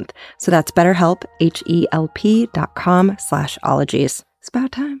first month. So that's BetterHelp, HELP.com/ologies. It's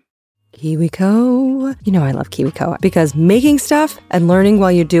about time. KiwiCo. You know I love KiwiCo because making stuff and learning while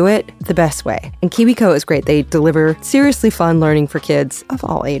you do it the best way. And KiwiCo is great. They deliver seriously fun learning for kids of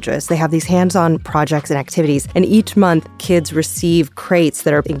all ages. They have these hands-on projects and activities, and each month kids receive crates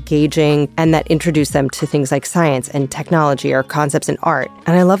that are engaging and that introduce them to things like science and technology or concepts in art.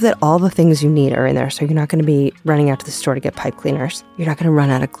 And I love that all the things you need are in there, so you're not going to be running out to the store to get pipe cleaners. You're not going to run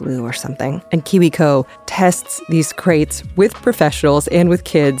out of glue or something. And KiwiCo tests these crates with professionals and with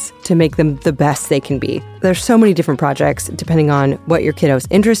kids to make them the best they can be. There's so many different projects depending on what your kiddo's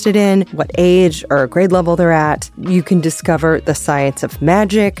interested in, what age or grade level they're at. You can discover the science of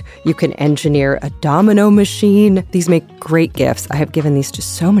magic. You can engineer a domino machine. These make great gifts. I have given these to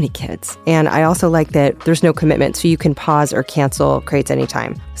so many kids. And I also like that there's no commitment, so you can pause or cancel crates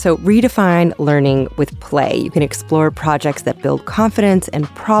anytime. So redefine learning with play. You can explore projects that build confidence and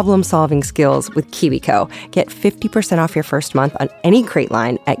problem-solving skills with KiwiCo. Get 50% off your first month on any crate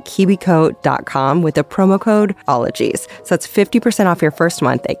line at KiwiCo.com with the promo code OLOGIES. So that's 50% off your first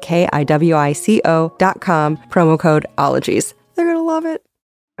month at KiwiCo.com, promo code OLOGIES. They're going to love it.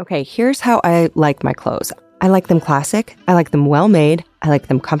 Okay, here's how I like my clothes. I like them classic, I like them well-made, I like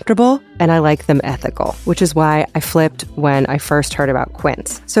them comfortable, and I like them ethical, which is why I flipped when I first heard about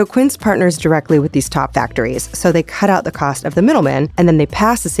Quince. So Quince partners directly with these top factories, so they cut out the cost of the middleman, and then they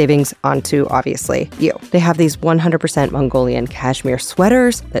pass the savings on to, obviously, you. They have these 100% Mongolian cashmere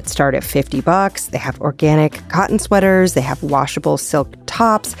sweaters that start at $50. They have organic cotton sweaters. They have washable silk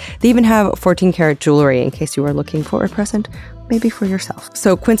tops. They even have 14-karat jewelry in case you are looking for a present, maybe for yourself.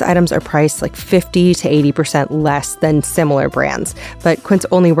 So Quince items are priced like 50 to 80% less than similar brands, but Quince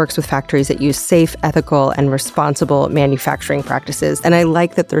only works with factories that use safe, ethical, and responsible manufacturing practices. And I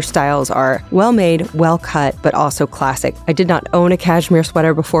like that their styles are well-made, well-cut, but also classic. I did not own a cashmere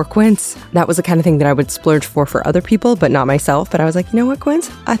sweater before Quince. That was the kind of thing that I would splurge for other people, but not myself. But I was like, you know what, Quince?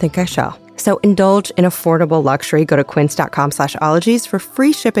 I think I shall. So indulge in affordable luxury. Go to quince.com/ologies for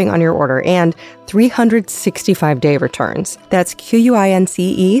free shipping on your order and 365-day returns. That's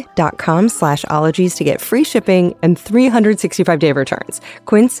QUINCE.com/ologies to get free shipping and 365-day returns.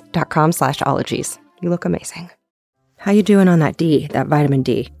 Quince.com/ologies. You look amazing. How you doing on that D, that vitamin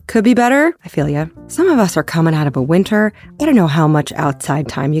D? Could be better. I feel ya. Some of us are coming out of a winter. I don't know how much outside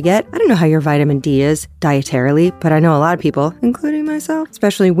time you get. I don't know how your vitamin D is dietarily, but I know a lot of people, including myself,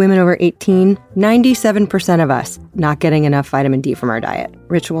 especially women over 18, 97% of us not getting enough vitamin D from our diet.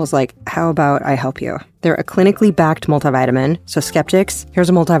 Ritual's like, how about I help you? They're a clinically backed multivitamin. So skeptics, here's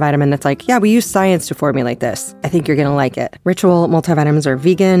a multivitamin that's like, yeah, we use science to formulate this. I think you're going to like it. Ritual multivitamins are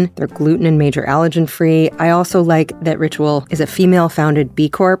vegan. They're gluten and major allergen free. I also like that Ritual is a female founded B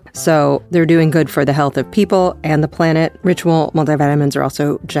Corp. So they're doing good for the health of people and the planet. Ritual multivitamins are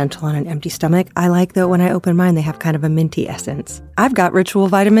also gentle on an empty stomach. I like that when I open mine, they have kind of a minty essence. I've got Ritual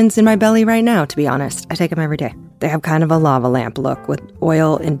vitamins in my belly right now, to be honest. I take them every day. They have kind of a lava lamp look with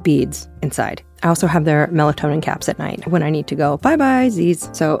oil and beads inside. I also have their melatonin caps at night when I need to go, bye-bye, Z's.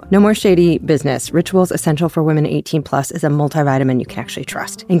 So no more shady business. Ritual's Essential for Women 18 Plus is a multivitamin you can actually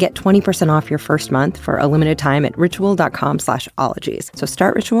trust. And get 20% off your first month for a limited time at ritual.com/ologies. So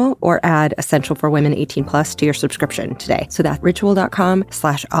start Ritual or add Essential for Women 18 Plus to your subscription today. So that's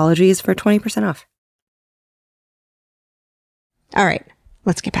ritual.com/ologies for 20% off. All right.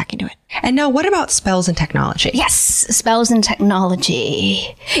 Let's get back into it. And now what about spells and technology? Yes, spells and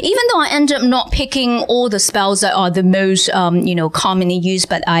technology. Even though I end up not picking all the spells that are the most, commonly used,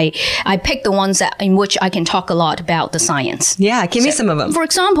 but I pick the ones that in which I can talk a lot about the science. Yeah, give me some of them. For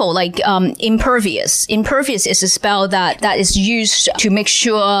example, like impervious. Impervious is a spell that is used to make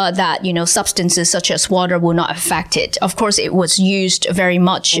sure that, substances such as water will not affect it. Of course, it was used very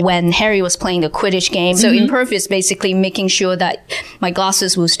much when Harry was playing the Quidditch game. So impervious basically making sure that my glasses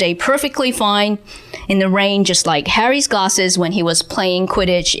will stay perfectly fine in the rain, just like Harry's glasses when he was playing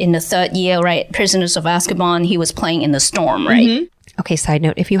Quidditch in the third year, right? Prisoners of Azkaban, he was playing in the storm, right? Okay, side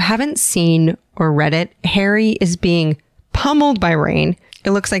note, if you haven't seen or read it, Harry is being pummeled by rain.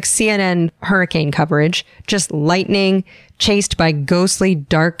 It looks like CNN hurricane coverage, just lightning chased by ghostly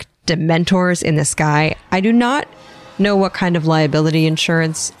dark dementors in the sky. I do not know what kind of liability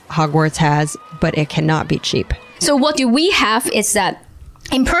insurance Hogwarts has, but it cannot be cheap. So what do we have is that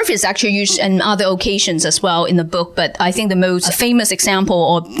impervious actually used in other occasions as well in the book, but I think the most famous example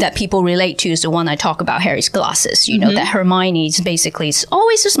or that people relate to is the one I talk about, Harry's glasses. That Hermione's basically is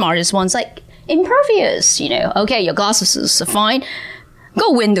always the smartest one's like, impervious, okay, your glasses are fine.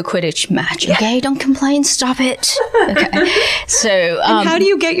 Go win the Quidditch match, okay? Don't complain, stop it. Okay. So and how do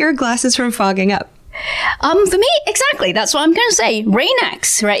you get your glasses from fogging up? For me, exactly. That's what I'm going to say.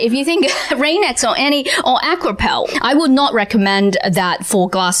 Rain-X, right? If you think Rain-X or Aquapel, I would not recommend that for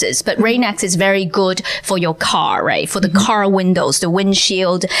glasses, but Rain-X is very good for your car, right? For the car windows, the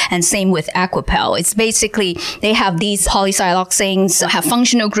windshield, and same with Aquapel. It's basically, they have these polysiloxanes, have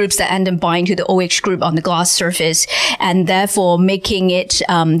functional groups that end up bind to the OH group on the glass surface, and therefore making it,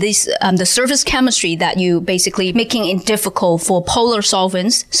 the surface chemistry that you basically making it difficult for polar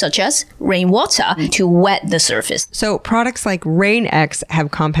solvents, such as rainwater, to wet the surface. So products like Rain-X have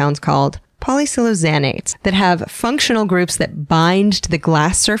compounds called polysiloxanates that have functional groups that bind to the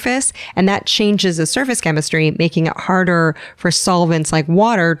glass surface, and that changes the surface chemistry, making it harder for solvents like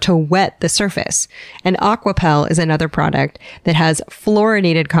water to wet the surface. And Aquapel is another product that has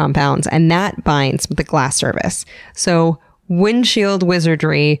fluorinated compounds, and that binds with the glass surface. So windshield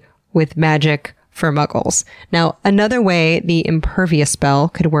wizardry with magic for muggles. Now, another way the impervious spell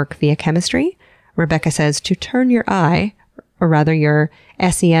could work via chemistry, Rebecca says, to turn your eye, or rather your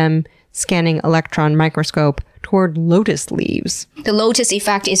SEM scanning electron microscope, toward lotus leaves. The lotus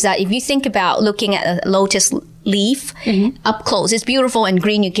effect is that if you think about looking at a lotus leaf up close, it's beautiful and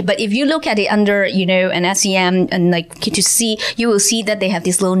green. But if you look at it under, an SEM and to see, you will see that they have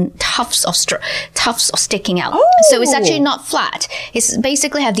these little tufts of sticking out. Oh. So it's actually not flat. It's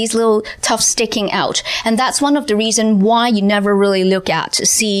basically have these little tufts sticking out. And that's one of the reasons why you never really look at to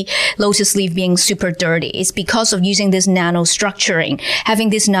see lotus leaf being super dirty. It's because of using this nanostructuring, having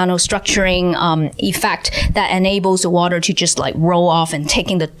this nanostructuring effect that enables the water to just roll off and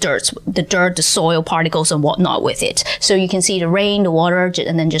taking the dirt, the soil particles and whatnot with it. So you can see the rain, the water,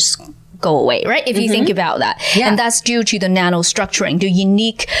 and then just go away, right? If you think about that. Yeah. And that's due to the nanostructuring, the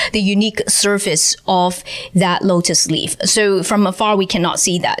unique surface of that lotus leaf. So from afar, we cannot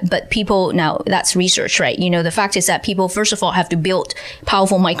see that. But people, now that's research, right? The fact is that people, first of all, have to build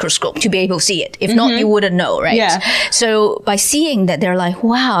powerful microscope to be able to see it. If not, you wouldn't know, right? Yeah. So by seeing that, they're like,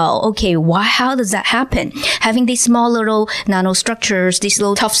 wow, okay, how does that happen? Having these small little nanostructures, these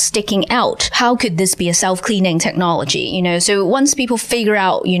little tufts sticking out, how could this be a self-cleaning technology? So once people figure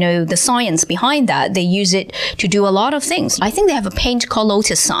out, the science behind that. They use it to do a lot of things. I think they have a paint called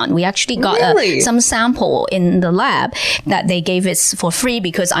Lotus Sun. We actually got some sample in the lab that they gave us for free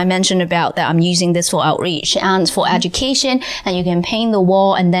because I mentioned about that I'm using this for outreach and for education. And you can paint the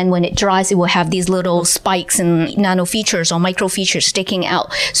wall, and then when it dries, it will have these little spikes and nano features or micro features sticking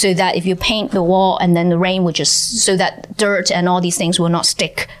out, so that if you paint the wall and then the rain will just, so that dirt and all these things will not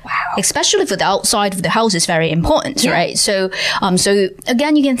stick. Wow. Especially for the outside of the house is very important, right? So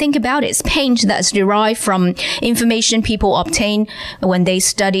again, you can think about it. It's paint that's derived from information people obtain when they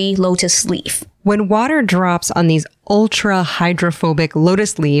study lotus leaf. When water drops on these ultra hydrophobic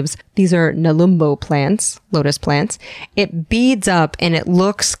lotus leaves, these are Nelumbo plants, lotus plants, it beads up and it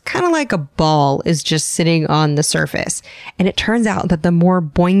looks kind of like a ball is just sitting on the surface. And it turns out that the more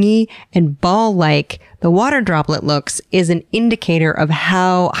boingy and ball-like the water droplet looks is an indicator of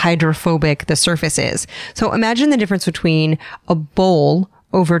how hydrophobic the surface is. So imagine the difference between a bowl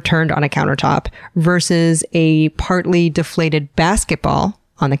overturned on a countertop versus a partly deflated basketball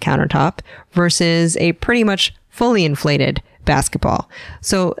on the countertop versus a pretty much fully inflated basketball.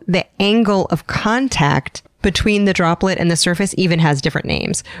 So the angle of contact between the droplet and the surface even has different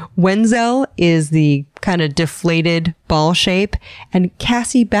names. Wenzel is the kind of deflated ball shape, and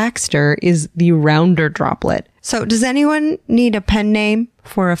Cassie Baxter is the rounder droplet. So does anyone need a pen name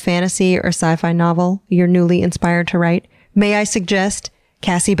for a fantasy or sci-fi novel you're newly inspired to write? May I suggest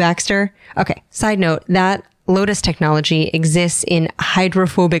Cassie Baxter? Okay, side note, that Lotus technology exists in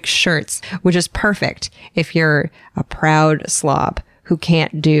hydrophobic shirts, which is perfect if you're a proud slob who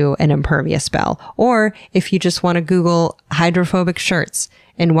can't do an impervious spell, or if you just want to Google hydrophobic shirts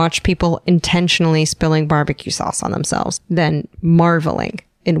and watch people intentionally spilling barbecue sauce on themselves, then marveling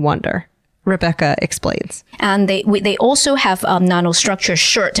in wonder. Rebecca explains. And they also have nanostructure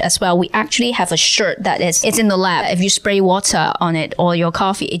shirt as well. We actually have a shirt that it's in the lab. If you spray water on it or your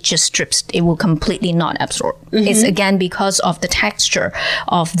coffee, it just drips. It will completely not absorb. Mm-hmm. It's again because of the texture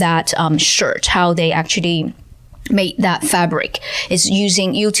of that shirt, how they actually made that fabric is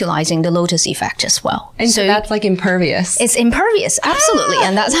utilizing the lotus effect as well. And so that's like impervious. It's impervious, absolutely.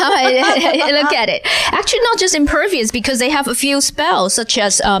 And that's how I look at it. Actually, not just impervious, because they have a few spells such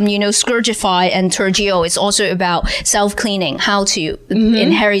as, Scourgify and Turgio. It's also about self-cleaning, how to,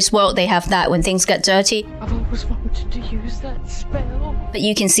 in Harry's world, they have that when things get dirty. I've always wanted to use that spell. But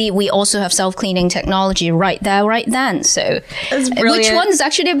you can see we also have self-cleaning technology right there, right then. So which one is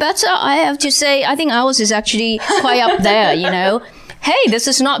actually better? I have to say, I think ours is actually quite up there, Hey, this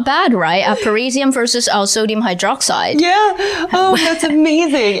is not bad, right? Aparicium versus our sodium hydroxide. Yeah. Oh, that's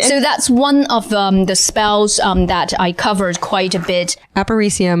amazing. So that's one of the spells that I covered quite a bit.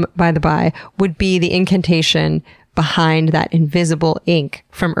 Aparicium, by the by, would be the incantation behind that invisible ink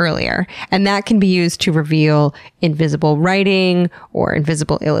from earlier. And that can be used to reveal invisible writing or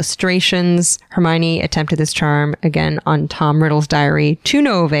invisible illustrations. Hermione attempted this charm again on Tom Riddle's diary to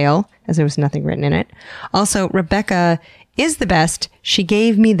no avail, as there was nothing written in it. Also, Rebecca is the best. She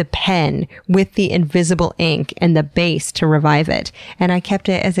gave me the pen with the invisible ink and the base to revive it. And I kept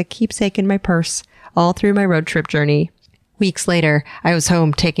it as a keepsake in my purse all through my road trip journey. Weeks later, I was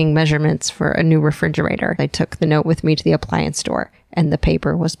home taking measurements for a new refrigerator. I took the note with me to the appliance store, and the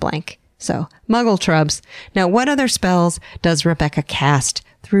paper was blank. So, Muggle trubs. Now, what other spells does Rebecca cast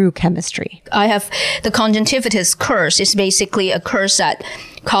through chemistry? I have the Conjunctivitis curse. It's basically a curse that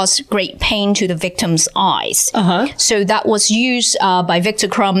caused great pain to the victim's eyes. So that was used by Victor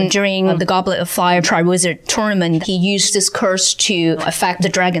Crumb during the Goblet of Fire Triwizard Tournament. He used this curse to affect the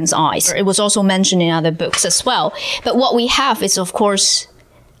dragon's eyes. It was also mentioned in other books as well. But what we have is, of course,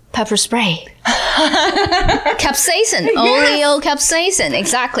 pepper spray. Capsaicin, oleocapsaicin,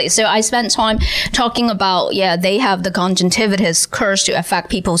 exactly. So I spent time talking about, they have the conjunctivitis curse to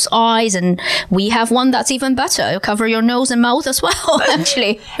affect people's eyes, and we have one that's even better. Cover your nose and mouth as well,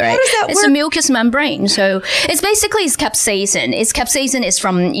 actually. Right? How does that it's work? a mucous membrane. So it's capsaicin. Capsaicin is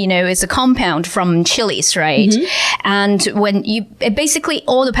from, it's a compound from chilies, right? Mm-hmm. And when basically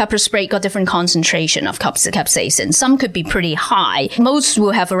all the pepper spray got different concentration of capsaicin. Some could be pretty high. Most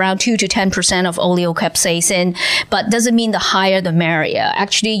will have around 2 to 10% of oleocapsaicin, but doesn't mean the higher the merrier.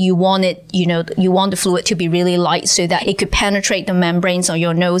 Actually, you want it, you want the fluid to be really light so that it could penetrate the membranes of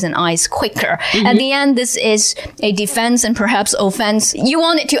your nose and eyes quicker. Mm-hmm. At the end, this is a defense and perhaps offense. You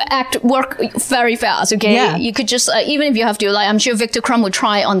want it to work very fast, okay? Yeah. You could just, even if you have to, I'm sure Victor Crumb would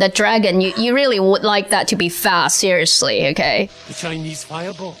try on that dragon. You really would like that to be fast, seriously, okay? The Chinese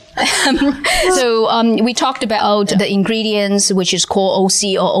fireball. So we talked about the ingredients, which is called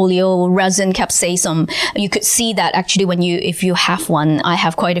OC or oleo resin. poison capsaicin. You could see that actually if you have one. I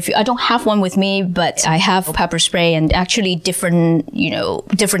have quite a few. I don't have one with me, but I have pepper spray and actually different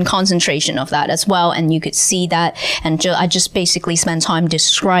concentration of that as well. And you could see that. And I just basically spend time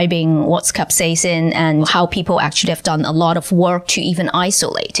describing what's capsaicin and how people actually have done a lot of work to even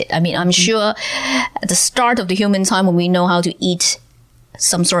isolate it. I mean, I'm sure at the start of the human time when we know how to eat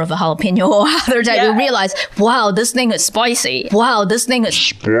some sort of a jalapeno or other type, you realize, wow, this thing is spicy. Wow, this thing is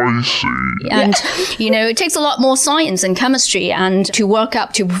spicy. And, it takes a lot more science and chemistry and to work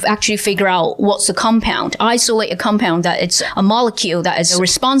up to actually figure out what's a compound, isolate a compound that it's a molecule that is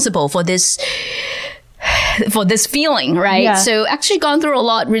responsible for this feeling, right? Yeah. So actually gone through a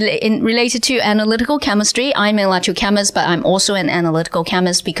lot related to analytical chemistry. I'm an electrochemist, but I'm also an analytical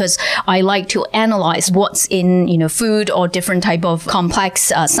chemist because I like to analyze what's in, food or different type of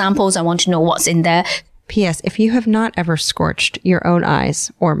complex samples. I want to know what's in there. P.S. If you have not ever scorched your own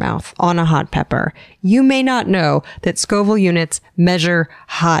eyes or mouth on a hot pepper, you may not know that Scoville units measure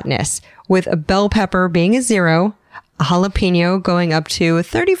hotness, with a bell pepper being a 0, a jalapeno going up to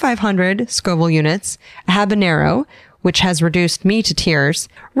 3,500 Scoville units, a habanero, which has reduced me to tears,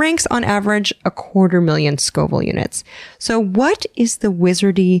 ranks on average 250,000 Scoville units. So what is the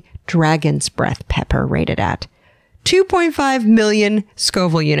wizardy dragon's breath pepper rated at? 2.5 million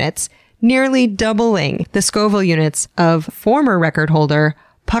Scoville units, nearly doubling the Scoville units of former record holder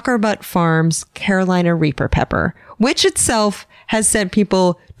Puckerbutt Farms Carolina Reaper pepper, which itself has sent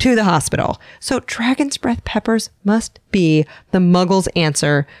people to the hospital. So dragon's breath peppers must be the muggles'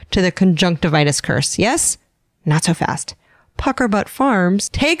 answer to the conjunctivitis curse. Yes? Not so fast. Puckerbutt Farms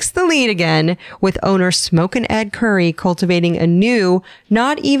takes the lead again, with owner Smokin' Ed Curry cultivating a new,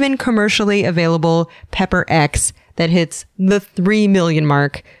 not even commercially available Pepper X that hits the 3 million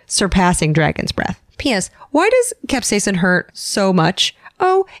mark, surpassing dragon's breath. P.S. Why does capsaicin hurt so much?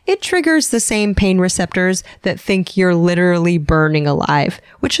 Oh, it triggers the same pain receptors that think you're literally burning alive,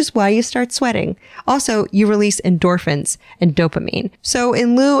 which is why you start sweating. Also, you release endorphins and dopamine. So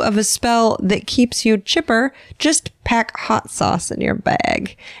in lieu of a spell that keeps you chipper, just pack hot sauce in your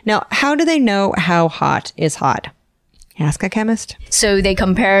bag. Now, how do they know how hot is hot? Ask a chemist. So they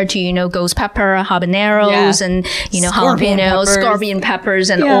compare to, ghost pepper, habaneros, and, jalapenos, scorpion peppers,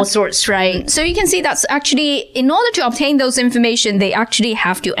 and all sorts, right? So you can see that's actually, in order to obtain those information, they actually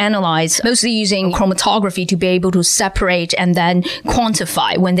have to analyze, mostly using chromatography to be able to separate and then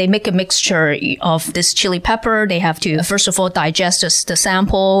quantify. When they make a mixture of this chili pepper, they have to, first of all, digest the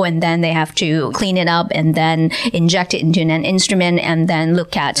sample, and then they have to clean it up and then inject it into an instrument and then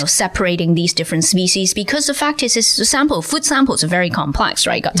look at separating these different species. Because the fact is, food samples are very complex,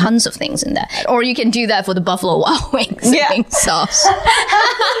 right? Got tons of things in there. Or you can do that for the Buffalo Wild Wings sauce.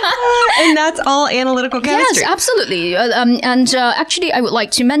 And that's all analytical chemistry. Yes, absolutely. Actually, I would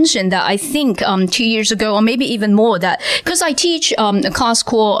like to mention that I think 2 years ago, or maybe even more, that because I teach a class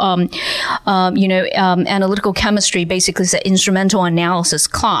called, analytical chemistry, basically it's an instrumental analysis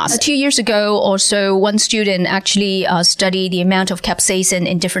class. 2 years ago or so, one student actually studied the amount of capsaicin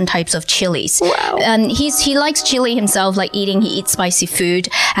in different types of chilies. Wow. And he likes chili himself, he eats spicy food,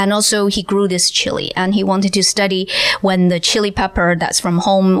 and also he grew this chili, and he wanted to study when the chili pepper that's from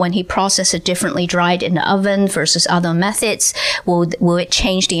home, when he processed it differently, dried in the oven versus other methods, will it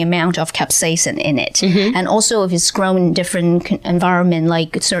change the amount of capsaicin in it? Mm-hmm. And also if it's grown in different environment,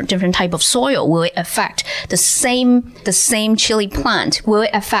 like a certain different type of soil, will it affect the same chili plant? Will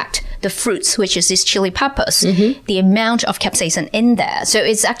it affect the fruits, which is these chili peppers, the amount of capsaicin in there? So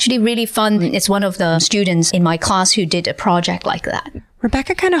it's actually really fun. It's one of the students in my class who did a project like that.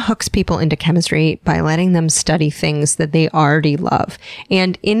 Rebecca kind of hooks people into chemistry by letting them study things that they already love.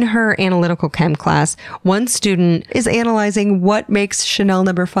 And in her analytical chem class, one student is analyzing what makes Chanel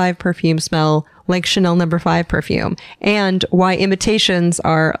No. 5 perfume smell like Chanel No. 5 perfume, and why imitations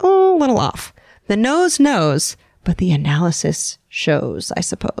are a little off. The nose knows, but the analysis shows, I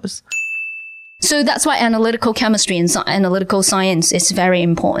suppose. So that's why analytical chemistry and analytical science is very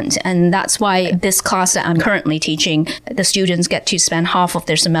important. And that's why this class that I'm currently teaching, the students get to spend half of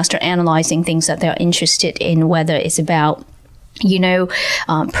their semester analyzing things that they're interested in, whether it's about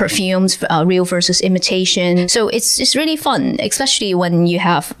perfumes, real versus imitation. So it's really fun, especially when you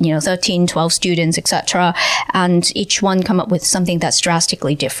have, 13, 12 students, etc. And each one come up with something that's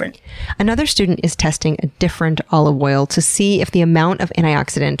drastically different. Another student is testing a different olive oil to see if the amount of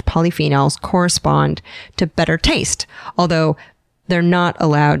antioxidant polyphenols correspond to better taste, although they're not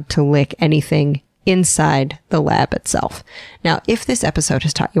allowed to lick anything inside the lab itself. Now, if this episode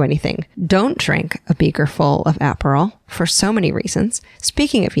has taught you anything, don't drink a beaker full of Aperol for so many reasons.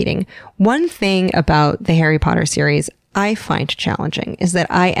 Speaking of eating, one thing about the Harry Potter series I find challenging is that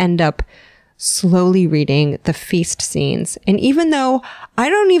I end up slowly reading the feast scenes. And even though I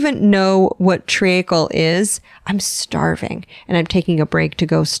don't even know what treacle is, I'm starving and I'm taking a break to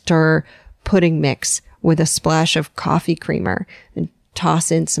go stir pudding mix with a splash of coffee creamer and toss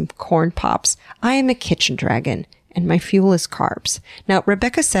in some corn pops. I am a kitchen dragon and my fuel is carbs. Now,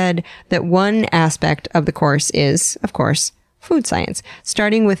 Rebecca said that one aspect of the course is, of course, food science,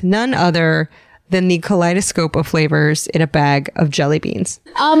 starting with none other than the kaleidoscope of flavors in a bag of jelly beans.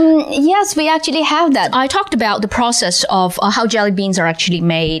 Yes, we actually have that. I talked about the process of how jelly beans are actually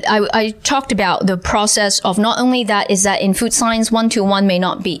made. I talked about the process of not only that is that in food science, 1 to 1 may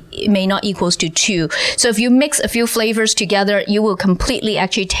not equals to 2. So if you mix a few flavors together, you will completely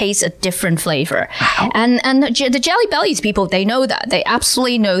actually taste a different flavor. Wow. And the Jelly Bellies people, they know that. They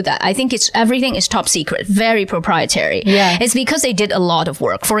absolutely know that. I think everything is top secret, very proprietary. Yeah. It's because they did a lot of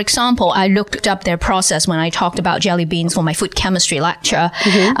work. For example, I looked up their process when I talked about jelly beans for my food chemistry lecture.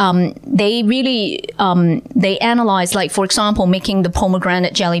 They really, they analyzed, like, for example, making the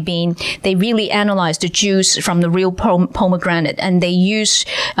pomegranate jelly bean, they really analyzed the juice from the real pomegranate, and they use,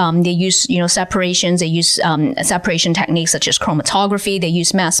 separations, they use, separation techniques such as chromatography, they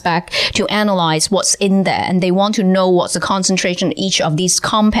use mass spec to analyze what's in there, and they want to know what's the concentration of each of these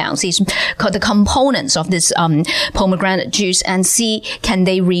compounds, the components of this, pomegranate juice, and see, can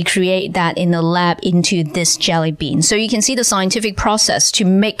they recreate that in the lab into this jelly bean. So you can see the scientific process to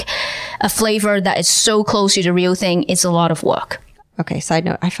make a flavor that is so close to the real thing is a lot of work. Okay, side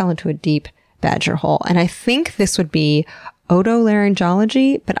note, I fell into a deep badger hole, and I think this would be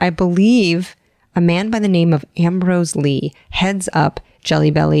otolaryngology, but I believe a man by the name of Ambrose Lee heads up Jelly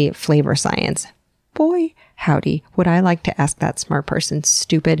Belly flavor science. Boy, howdy, would I like to ask that smart person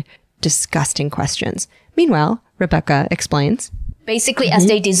stupid, disgusting questions. Meanwhile, Rebecca explains. Basically, as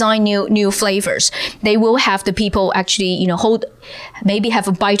they design new flavors, they will have the people actually, maybe have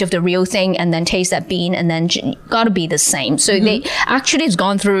a bite of the real thing and then taste that bean and then gotta be the same. So they actually has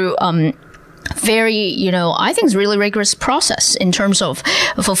gone through, very, I think it's really rigorous process in terms of,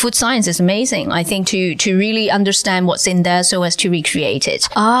 for food science is amazing. I think to really understand what's in there so as to recreate it.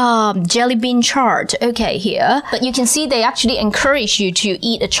 Jelly bean chart. Okay, here. But you can see they actually encourage you to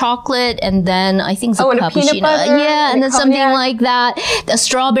eat a chocolate and then I think it's a cappuccino. Yeah, and then something like that. A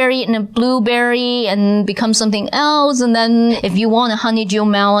strawberry and a blueberry and become something else. And then if you want a honeydew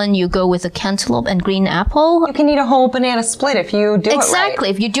melon, you go with a cantaloupe and green apple. You can eat a whole banana split if you do it right. Exactly.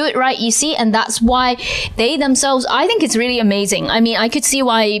 If you do it right, you see, and that's why they themselves, I think it's really amazing. I mean, I could see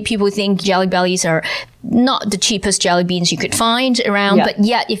why people think Jelly Bellies are not the cheapest jelly beans you could find around, but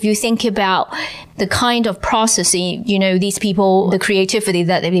yet if you think about the kind of processing, these people, the creativity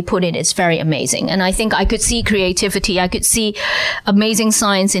that they put in is very amazing. And I think I could see creativity. I could see amazing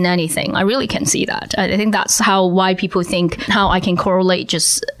science in anything. I really can see that. I think that's why people think how I can correlate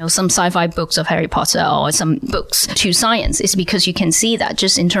just some sci-fi books of Harry Potter or some books to science is because you can see that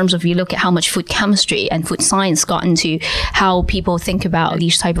just in terms of you look at how much food chemistry and food science got into how people think about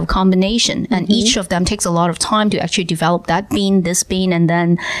these type of combination. And each of them takes a lot of time to actually develop that bean, this bean, and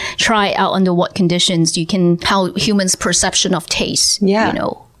then try out under what conditions how humans' perception of taste,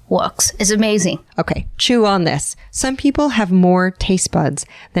 works. It's amazing. Okay, chew on this. Some people have more taste buds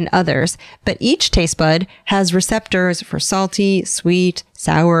than others, but each taste bud has receptors for salty, sweet,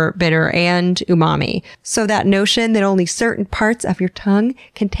 sour, bitter, and umami. So that notion that only certain parts of your tongue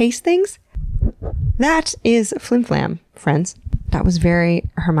can taste things, that is flim-flam, friends. That was very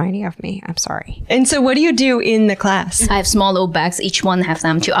Hermione of me. I'm sorry. And so what do you do in the class? I have small little bags. Each one have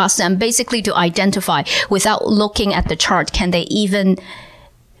them to ask them basically to identify without looking at the chart. Can they even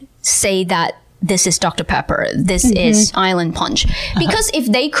say that this is Dr. Pepper? This is Island Punch? Because if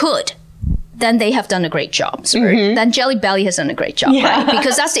they could, then they have done a great job. So then Jelly Belly has done a great job, right?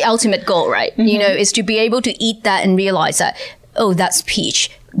 Because that's the ultimate goal, right? Is to be able to eat that and realize that, oh, that's peach.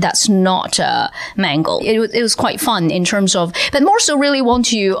 That's not mango. It was quite fun in terms of, but more so really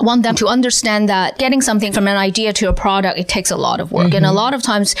want them to understand that getting something from an idea to a product, it takes a lot of work. And a lot of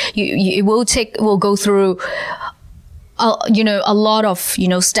times it will go through a lot of,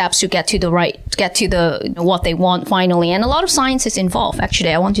 steps to get to what they want finally. And a lot of science is involved.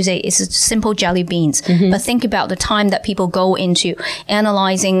 Actually, I want to say it's simple jelly beans, but think about the time that people go into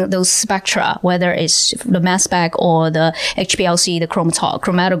analyzing those spectra, whether it's the mass spec or the HPLC, the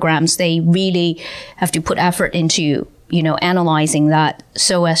chromatograms, they really have to put effort into, analyzing that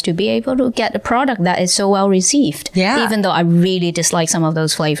so as to be able to get a product that is so well received. Yeah. Even though I really dislike some of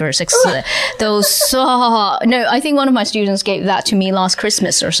those flavors. I think one of my students gave that to me last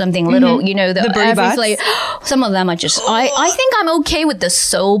Christmas or something little, you know, the Bertie Botts? flavor. Some of them I just, I think I'm okay with the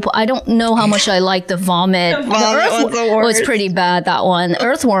soap. I don't know how much I like the vomit. The vomit was the worst. Was pretty bad, that one.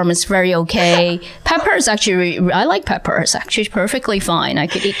 Earthworm is very okay. Pepper is actually, I like pepper. It's actually perfectly fine. I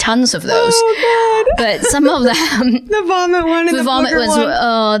could eat tons of those. Oh, God. But some of them, The vomit one and the vomit booger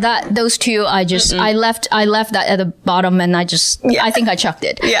was one. those two. I left that at the bottom, and I think I chucked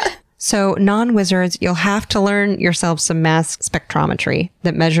it. Yeah. So non-wizards, you'll have to learn yourself some mass spectrometry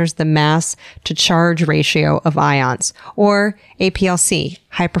that measures the mass to charge ratio of ions, or APLC,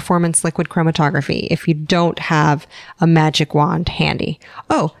 high performance liquid chromatography, if you don't have a magic wand handy.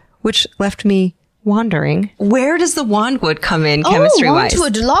 Oh, which left me wondering, where does the wandwood come in chemistry-wise?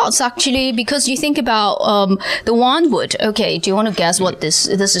 Wandwood, lots actually, because you think about the wandwood. Okay, do you want to guess what this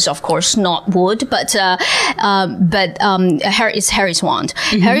is? Of course not wood, but it's Harry's wand.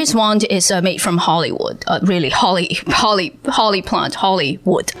 Harry's wand is made from Hollywood, really holly plant,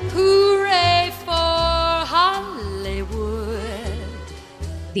 Hollywood. Hooray for Hollywood.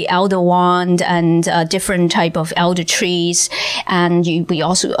 The elder wand and different type of elder trees, and we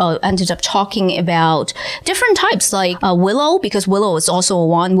also ended up talking about different types like willow, because willow is also a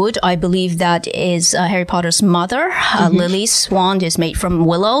wandwood. I believe that is Harry Potter's mother. Lily's wand is made from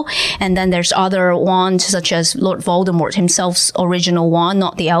willow, and then there's other wands such as Lord Voldemort himself's original wand,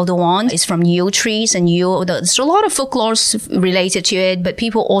 not the elder wand, is from yew trees, and there's a lot of folklore related to it, but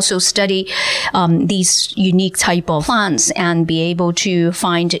people also study these unique type of plants and be able to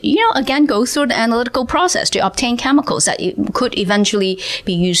find, again, go through the analytical process to obtain chemicals that could eventually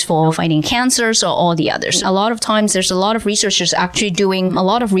be used for fighting cancers or all the others. A lot of times there's a lot of researchers actually doing a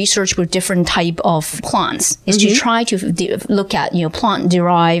lot of research with different type of plants, is to try to look at,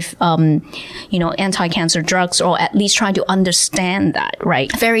 plant-derived, anti-cancer drugs, or at least try to understand that,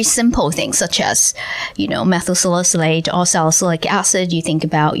 right? Very simple things such as, methyl salicylate or salicylic acid. You think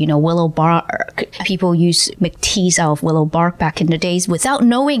about, willow bark. People used make teas out of willow bark back in the days without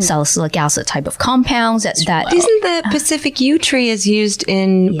knowing salicylic acid type of compounds. Isn't the Pacific yew tree is used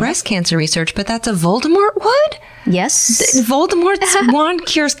in breast cancer research, but that's a Voldemort wood? Yes. Voldemort's wand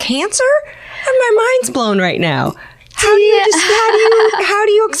cures cancer? And my mind's blown right now. How do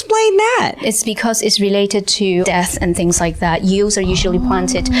you explain that? It's because it's related to death and things like that. Yews are usually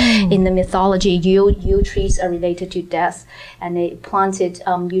planted in the mythology. Yew trees are related to death, and they planted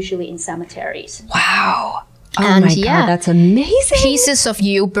usually in cemeteries. Wow. Oh my God, that's amazing. Pieces of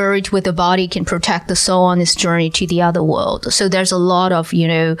yew buried with the body can protect the soul on its journey to the other world. So there's a lot of,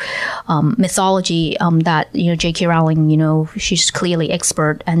 mythology that, J.K. Rowling, she's clearly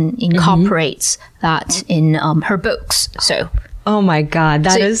expert and incorporates that in her books. So. Oh my God,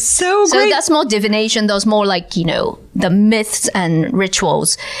 that is so great. So that's more divination. Those more like, the myths and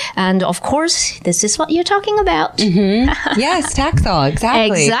rituals. And of course, this is what you're talking about. Yes, Taxol,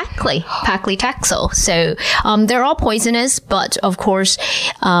 exactly. Exactly, paclitaxel. So they're all poisonous, but of course,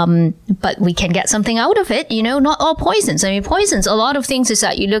 but we can get something out of it. Not all poisons. I mean, poisons, a lot of things is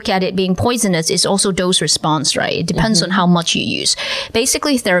that you look at it being poisonous, it's also dose response, right? It depends on how much you use.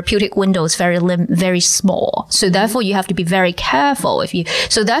 Basically, therapeutic window is very small. So therefore, you have to be very careful.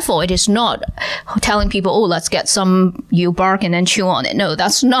 So therefore, it is not telling people, oh, let's get some yew bark and then chew on it. No,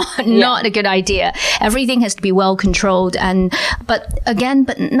 that's not a good idea. Everything has to be well controlled. But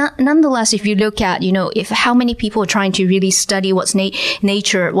nonetheless, if you look at, if how many people are trying to really study what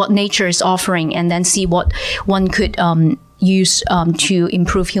nature is offering, and then see what one could use to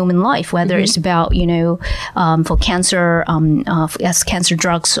improve human life, whether it's about for cancer as cancer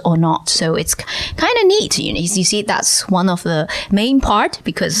drugs or not. So it's kind of neat. You see, that's one of the main part,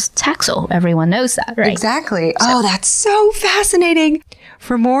 because Taxol, everyone knows that, right? Exactly. Oh, that's so fascinating.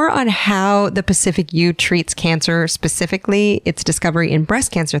 For more on how the Pacific yew treats cancer, specifically its discovery in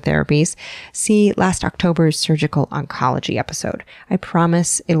breast cancer therapies, see last October's surgical oncology episode. I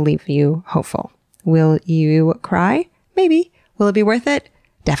promise it'll leave you hopeful. Will you cry? Maybe. Will it be worth it?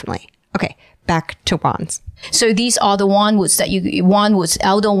 Definitely. Okay, back to wands. So these are the wandwoods wandwoods: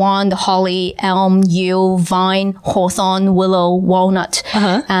 elder wand, holly, elm, yew, vine, hawthorn, willow, walnut,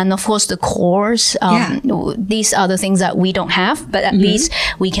 and of course the cores. These are the things that we don't have, but at least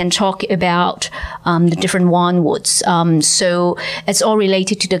we can talk about the different wandwoods. So it's all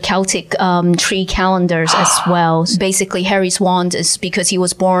related to the Celtic tree calendars as well. So basically, Harry's wand is because he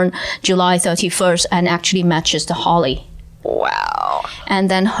was born July 31st and actually matches the holly. Wow. And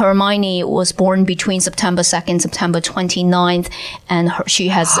then Hermione was born between September 2nd, September 29th, and she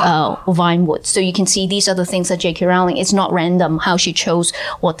has Vinewood. So you can see these are the things that J.K. Rowling, it's not random how she chose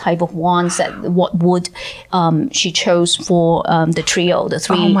what type of wands, what wood she chose for the trio, the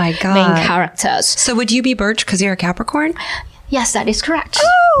three main characters. So would you be Birch because you're a Capricorn? Yes, that is correct.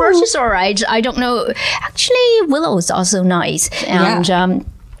 Oh. Birch is all right. I don't know. Actually, Willow is also nice. And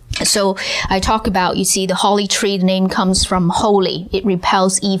so I talk about, you see, the holly tree, the name comes from holy. It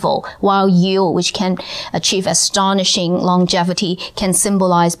repels evil, while Yule, which can achieve astonishing longevity, can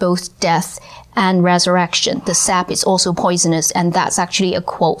symbolize both death and resurrection. The sap is also poisonous, and that's actually a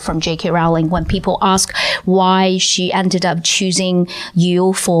quote from J.K. Rowling when people ask why she ended up choosing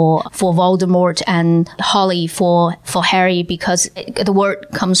Yule for Voldemort and holly for Harry, because the word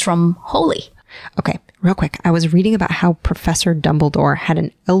comes from holy. Okay, real quick. I was reading about how Professor Dumbledore had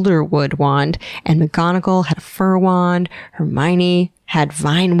an Elderwood wand, and McGonagall had a fir wand, Hermione had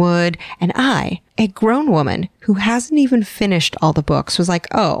Vinewood, and I, a grown woman who hasn't even finished all the books, was like,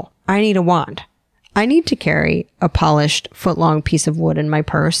 oh, I need a wand. I need to carry a polished, foot-long piece of wood in my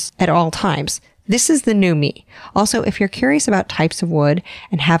purse at all times. This is the new me. Also, if you're curious about types of wood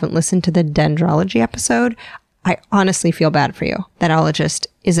and haven't listened to the dendrology episode, I honestly feel bad for you. That ologist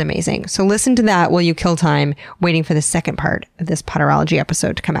is amazing. So listen to that while you kill time waiting for the second part of this Potterology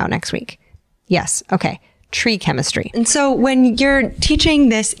episode to come out next week. Yes. Okay. Tree chemistry. And so when you're teaching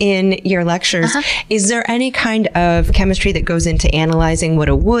this in your lectures, is there any kind of chemistry that goes into analyzing what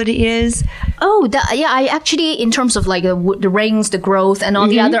a wood is? Oh, I actually, in terms of like the rings, the growth and all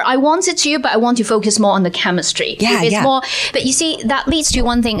the other, I want it to, but I want to focus more on the chemistry. It's more, but you see, that leads to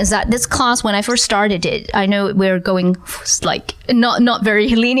one thing is that this class, when I first started it, I know we're going like not very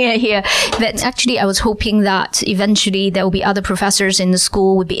linear here, but actually I was hoping that eventually there will be other professors in the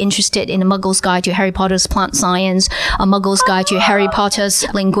school would be interested in a Muggle's Guide to Harry Potter's Plant Science, a Muggle's Guide to Harry Potter's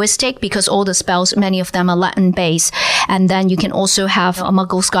Linguistic, because all the spells, many of them are Latin based. And then you can also have a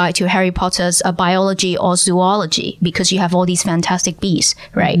Muggle's Guide to Harry Potter's Biology or Zoology, because you have all these fantastic bees,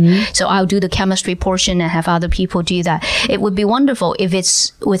 right? So I'll do the chemistry portion and have other people do that. It would be wonderful if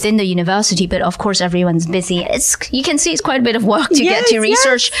it's within the university, but of course everyone's busy. You can see it's quite a bit of work to get to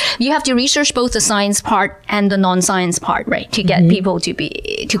research. You have to research both the science part and the non-science part, right? To get people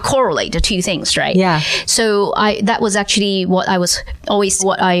to correlate the two things, right? Yeah. So that was actually what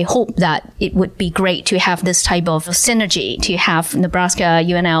I hope that it would be great to have this type of synergy, to have Nebraska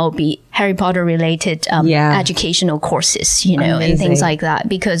UNL be Harry Potter related educational courses, you know, and things like that,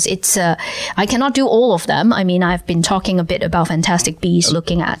 because it's I cannot do all of them. I mean, I've been talking a bit about Fantastic Beasts,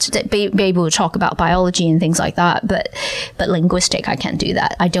 looking at be able to talk about biology and things like that, but linguistic, I can't do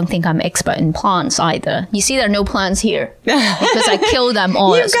that. I don't think I'm expert in plants either. You see, there are no plants here because I kill them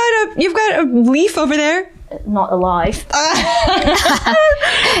all. You've got a leaf over there. Not alive.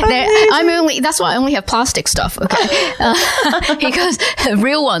 That's why I only have plastic stuff, okay? Because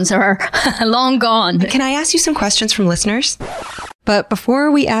real ones are long gone. Can I ask you some questions from listeners? But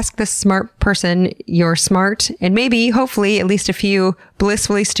before we ask this smart person your smart and maybe, hopefully, at least a few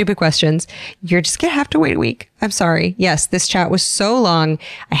blissfully stupid questions, you're just going to have to wait a week. I'm sorry. Yes, this chat was so long,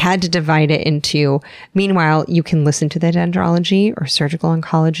 I had to divide it into. Meanwhile, you can listen to the dendrology or surgical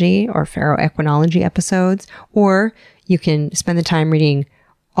oncology or ferroequinology episodes, or you can spend the time reading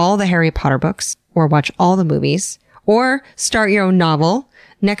all the Harry Potter books or watch all the movies or start your own novel.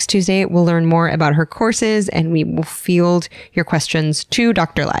 Next Tuesday, we'll learn more about her courses and we will field your questions to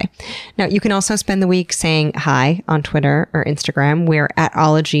Dr. Lai. Now, you can also spend the week saying hi on Twitter or Instagram. We're at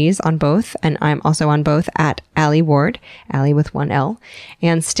Ologies on both, and I'm also on both at Allie Ward, Allie with one L.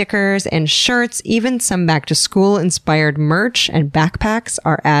 And stickers and shirts, even some back to school inspired merch and backpacks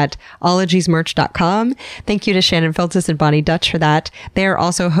are at ologiesmerch.com. Thank you to Shannon Feltus and Bonnie Dutch for that. They are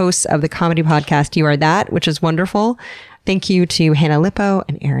also hosts of the comedy podcast You Are That, which is wonderful. Thank you to Hannah Lippo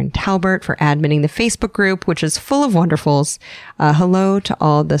and Aaron Talbert for adminning the Facebook group, which is full of wonderfuls. Hello to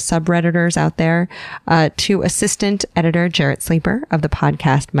all the subredditors out there. To assistant editor Jarrett Sleeper of the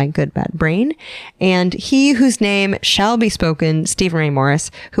podcast My Good Bad Brain. And he whose name shall be spoken, Stephen Ray Morris,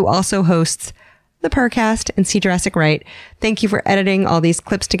 who also hosts the Purrcast and See Jurassic Right. Thank you for editing all these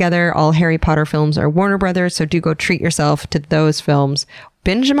clips together. All Harry Potter films are Warner Brothers, so do go treat yourself to those films.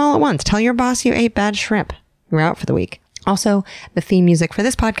 Binge them all at once. Tell your boss you ate bad shrimp. You're out for the week. Also, the theme music for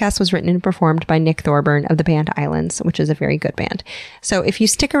this podcast was written and performed by Nick Thorburn of the band Islands, which is a very good band. So if you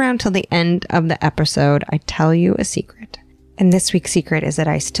stick around till the end of the episode, I tell you a secret. And this week's secret is that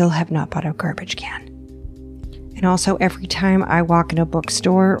I still have not bought a garbage can. And also, every time I walk in a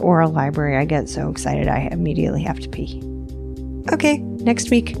bookstore or a library, I get so excited I immediately have to pee. Okay,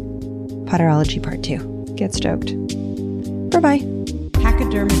 next week, Potterology Part 2. Get stoked. Bye-bye.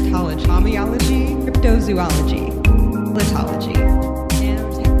 Pachydermatology, homeology, cryptozoology, litology,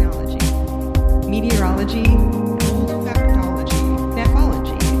 nanotechnology, meteorology, olfactology,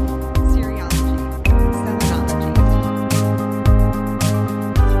 nephology, serology, selenology.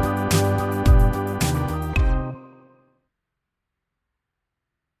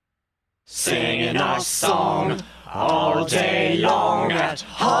 Singing our song all day long at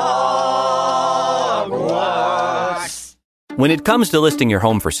Hogwarts. When it comes to listing your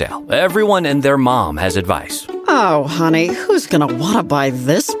home for sale, everyone and their mom has advice. Oh, honey, who's gonna want to buy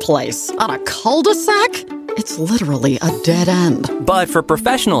this place? On a cul-de-sac? It's literally a dead end. But for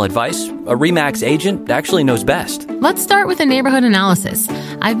professional advice, a RE/MAX agent actually knows best. Let's start with a neighborhood analysis.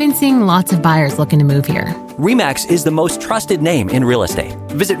 I've been seeing lots of buyers looking to move here. RE/MAX is the most trusted name in real estate.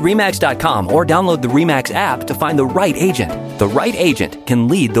 Visit RE/MAX.com or download the RE/MAX app to find the right agent. The right agent can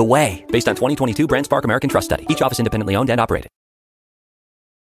lead the way. Based on 2022 BrandSpark American Trust Study. Each office independently owned and operated.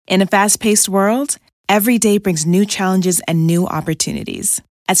 In a fast-paced world, every day brings new challenges and new opportunities.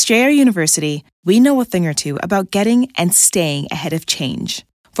 At Strayer University, we know a thing or two about getting and staying ahead of change.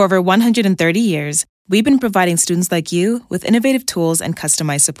 For over 130 years, we've been providing students like you with innovative tools and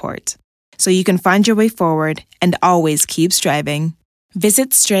customized support, so you can find your way forward and always keep striving.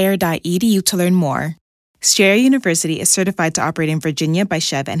 Visit strayer.edu to learn more. Strayer University is certified to operate in Virginia by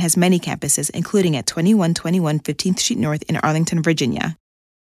Chev and has many campuses, including at 2121 15th Street North in Arlington, Virginia.